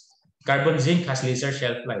 years. Carbon zinc has lesser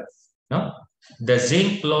shelf life. No? The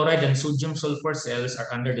zinc, chloride, and sodium sulfur cells are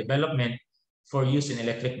under development for use in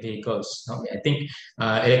electric vehicles. No? I think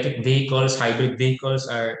electric vehicles, hybrid vehicles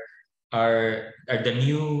are the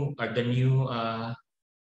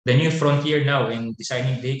new frontier now in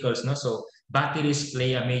designing vehicles. No, so batteries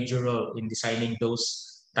play a major role in designing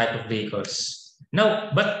those type of vehicles.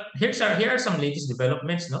 Now, but here are some latest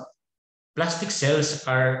developments. No, plastic cells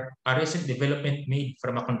are a recent development made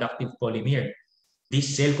from a conductive polymer.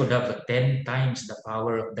 This cell could have 10 times the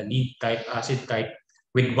power of the lead type acid type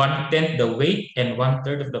with 1/10 the weight and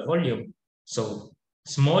 1/3 of the volume. So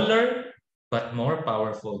smaller but more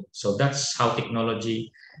powerful. So that's how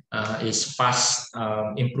technology is fast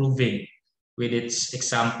improving with its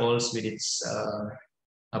examples, with its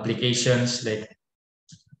applications. Like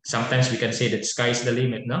sometimes we can say that sky's the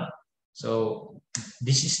limit, no? So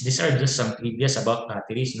these are just some previous about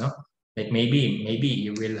batteries, no? Like maybe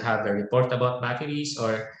you will have a report about batteries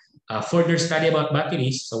or a further study about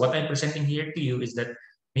batteries. So what I'm presenting here to you is that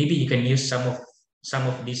maybe you can use some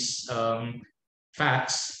of these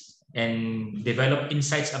facts and develop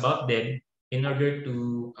insights about them in order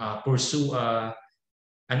to pursue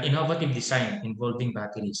an innovative design involving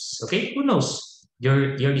batteries. Okay, who knows?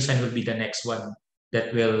 Your design will be the next one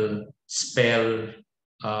that will spell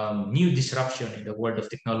new disruption in the world of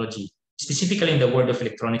technology, specifically in the world of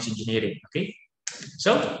electronics engineering. Okay,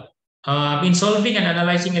 so in solving and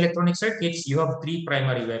analyzing electronic circuits, you have three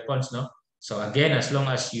primary weapons. No, so again, as long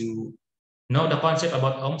as you know the concept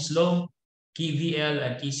about Ohm's law, KVL,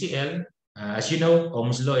 and KCL, as you know,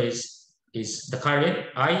 Ohm's law is the current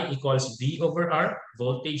I equals V over R,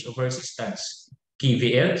 voltage over resistance.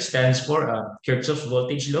 KVL stands for Kirchhoff's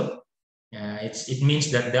voltage law. It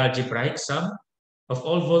means that the algebraic sum of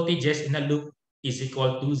all voltages in a loop is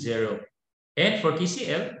equal to 0. And for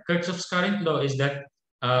KCL, Kirchhoff's current law is that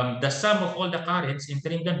the sum of all the currents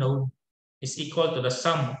entering the node is equal to the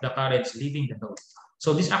sum of the currents leaving the node.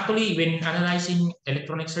 So this actually, when analyzing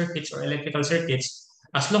electronic circuits or electrical circuits,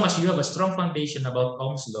 as long as you have a strong foundation about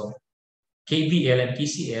Ohm's law, KVL and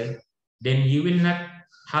KCL, then you will not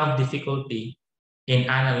have difficulty in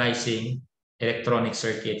analyzing electronic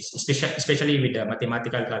circuits, especially with the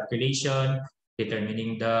mathematical calculation,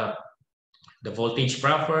 determining the voltage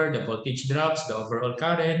proper, the voltage drops, the overall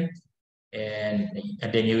current, and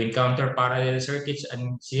then you encounter parallel circuits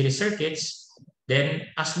and series circuits. Then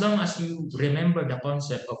as long as you remember the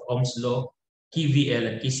concept of Ohm's law, KVL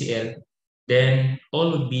and KCL, then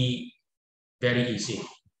all would be very easy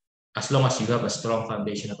as long as you have a strong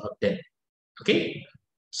foundation about them. Okay?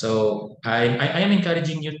 So I am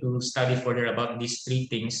encouraging you to study further about these three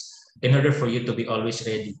things in order for you to be always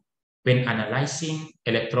ready when analyzing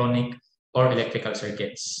electronic or electrical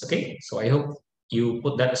circuits. Okay? So I hope you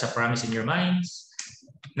put that as a promise in your minds.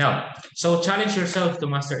 Now, so challenge yourself to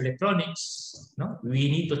master electronics. No? We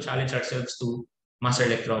need to challenge ourselves to master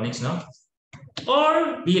electronics, no?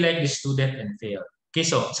 Or be like the student and fail. Okay,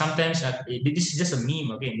 so sometimes this is just a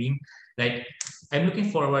meme, okay, meme. Like I'm looking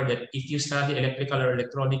forward that if you study electrical or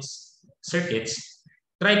electronics circuits,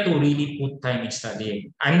 try to really put time in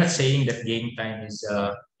studying. I'm not saying that game time is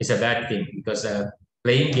a bad thing because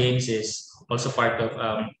playing games is also part of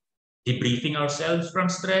debriefing ourselves from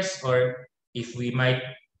stress, or if we might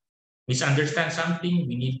misunderstand something,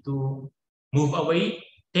 we need to move away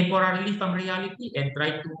temporarily from reality and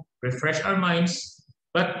try to refresh our minds.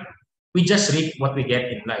 But we just reap what we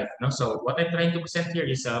get in life. No? So what I'm trying to present here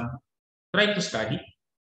is try to study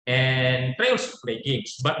and try also to play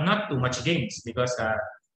games, but not too much games because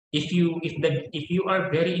if you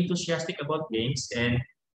are very enthusiastic about games and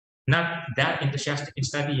not that enthusiastic in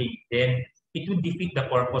studying, then it would defeat the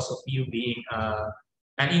purpose of you being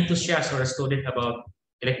an enthusiast or a student about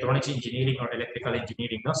electronics engineering or electrical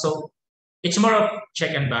engineering. No? So it's more of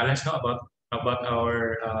check and balance, no, about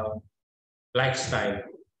our lifestyle.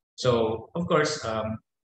 So of course,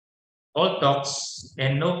 all talks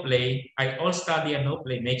and no play, all study and no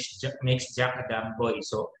play makes Jack a damn boy.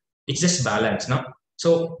 So it's just balance, no?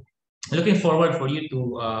 So looking forward for you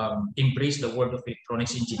to embrace the world of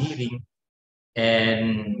electronics engineering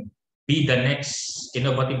and be the next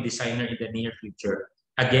innovative designer in the near future.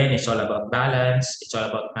 Again, it's all about balance, it's all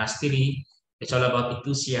about mastery, it's all about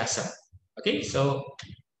enthusiasm. Okay, so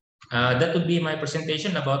that would be my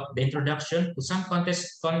presentation about the introduction to some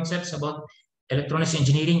concepts about electronics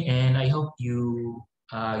engineering, and I hope you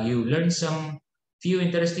learned some few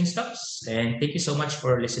interesting stuffs. And thank you so much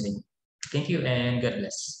for listening. Thank you and God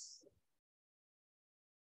bless.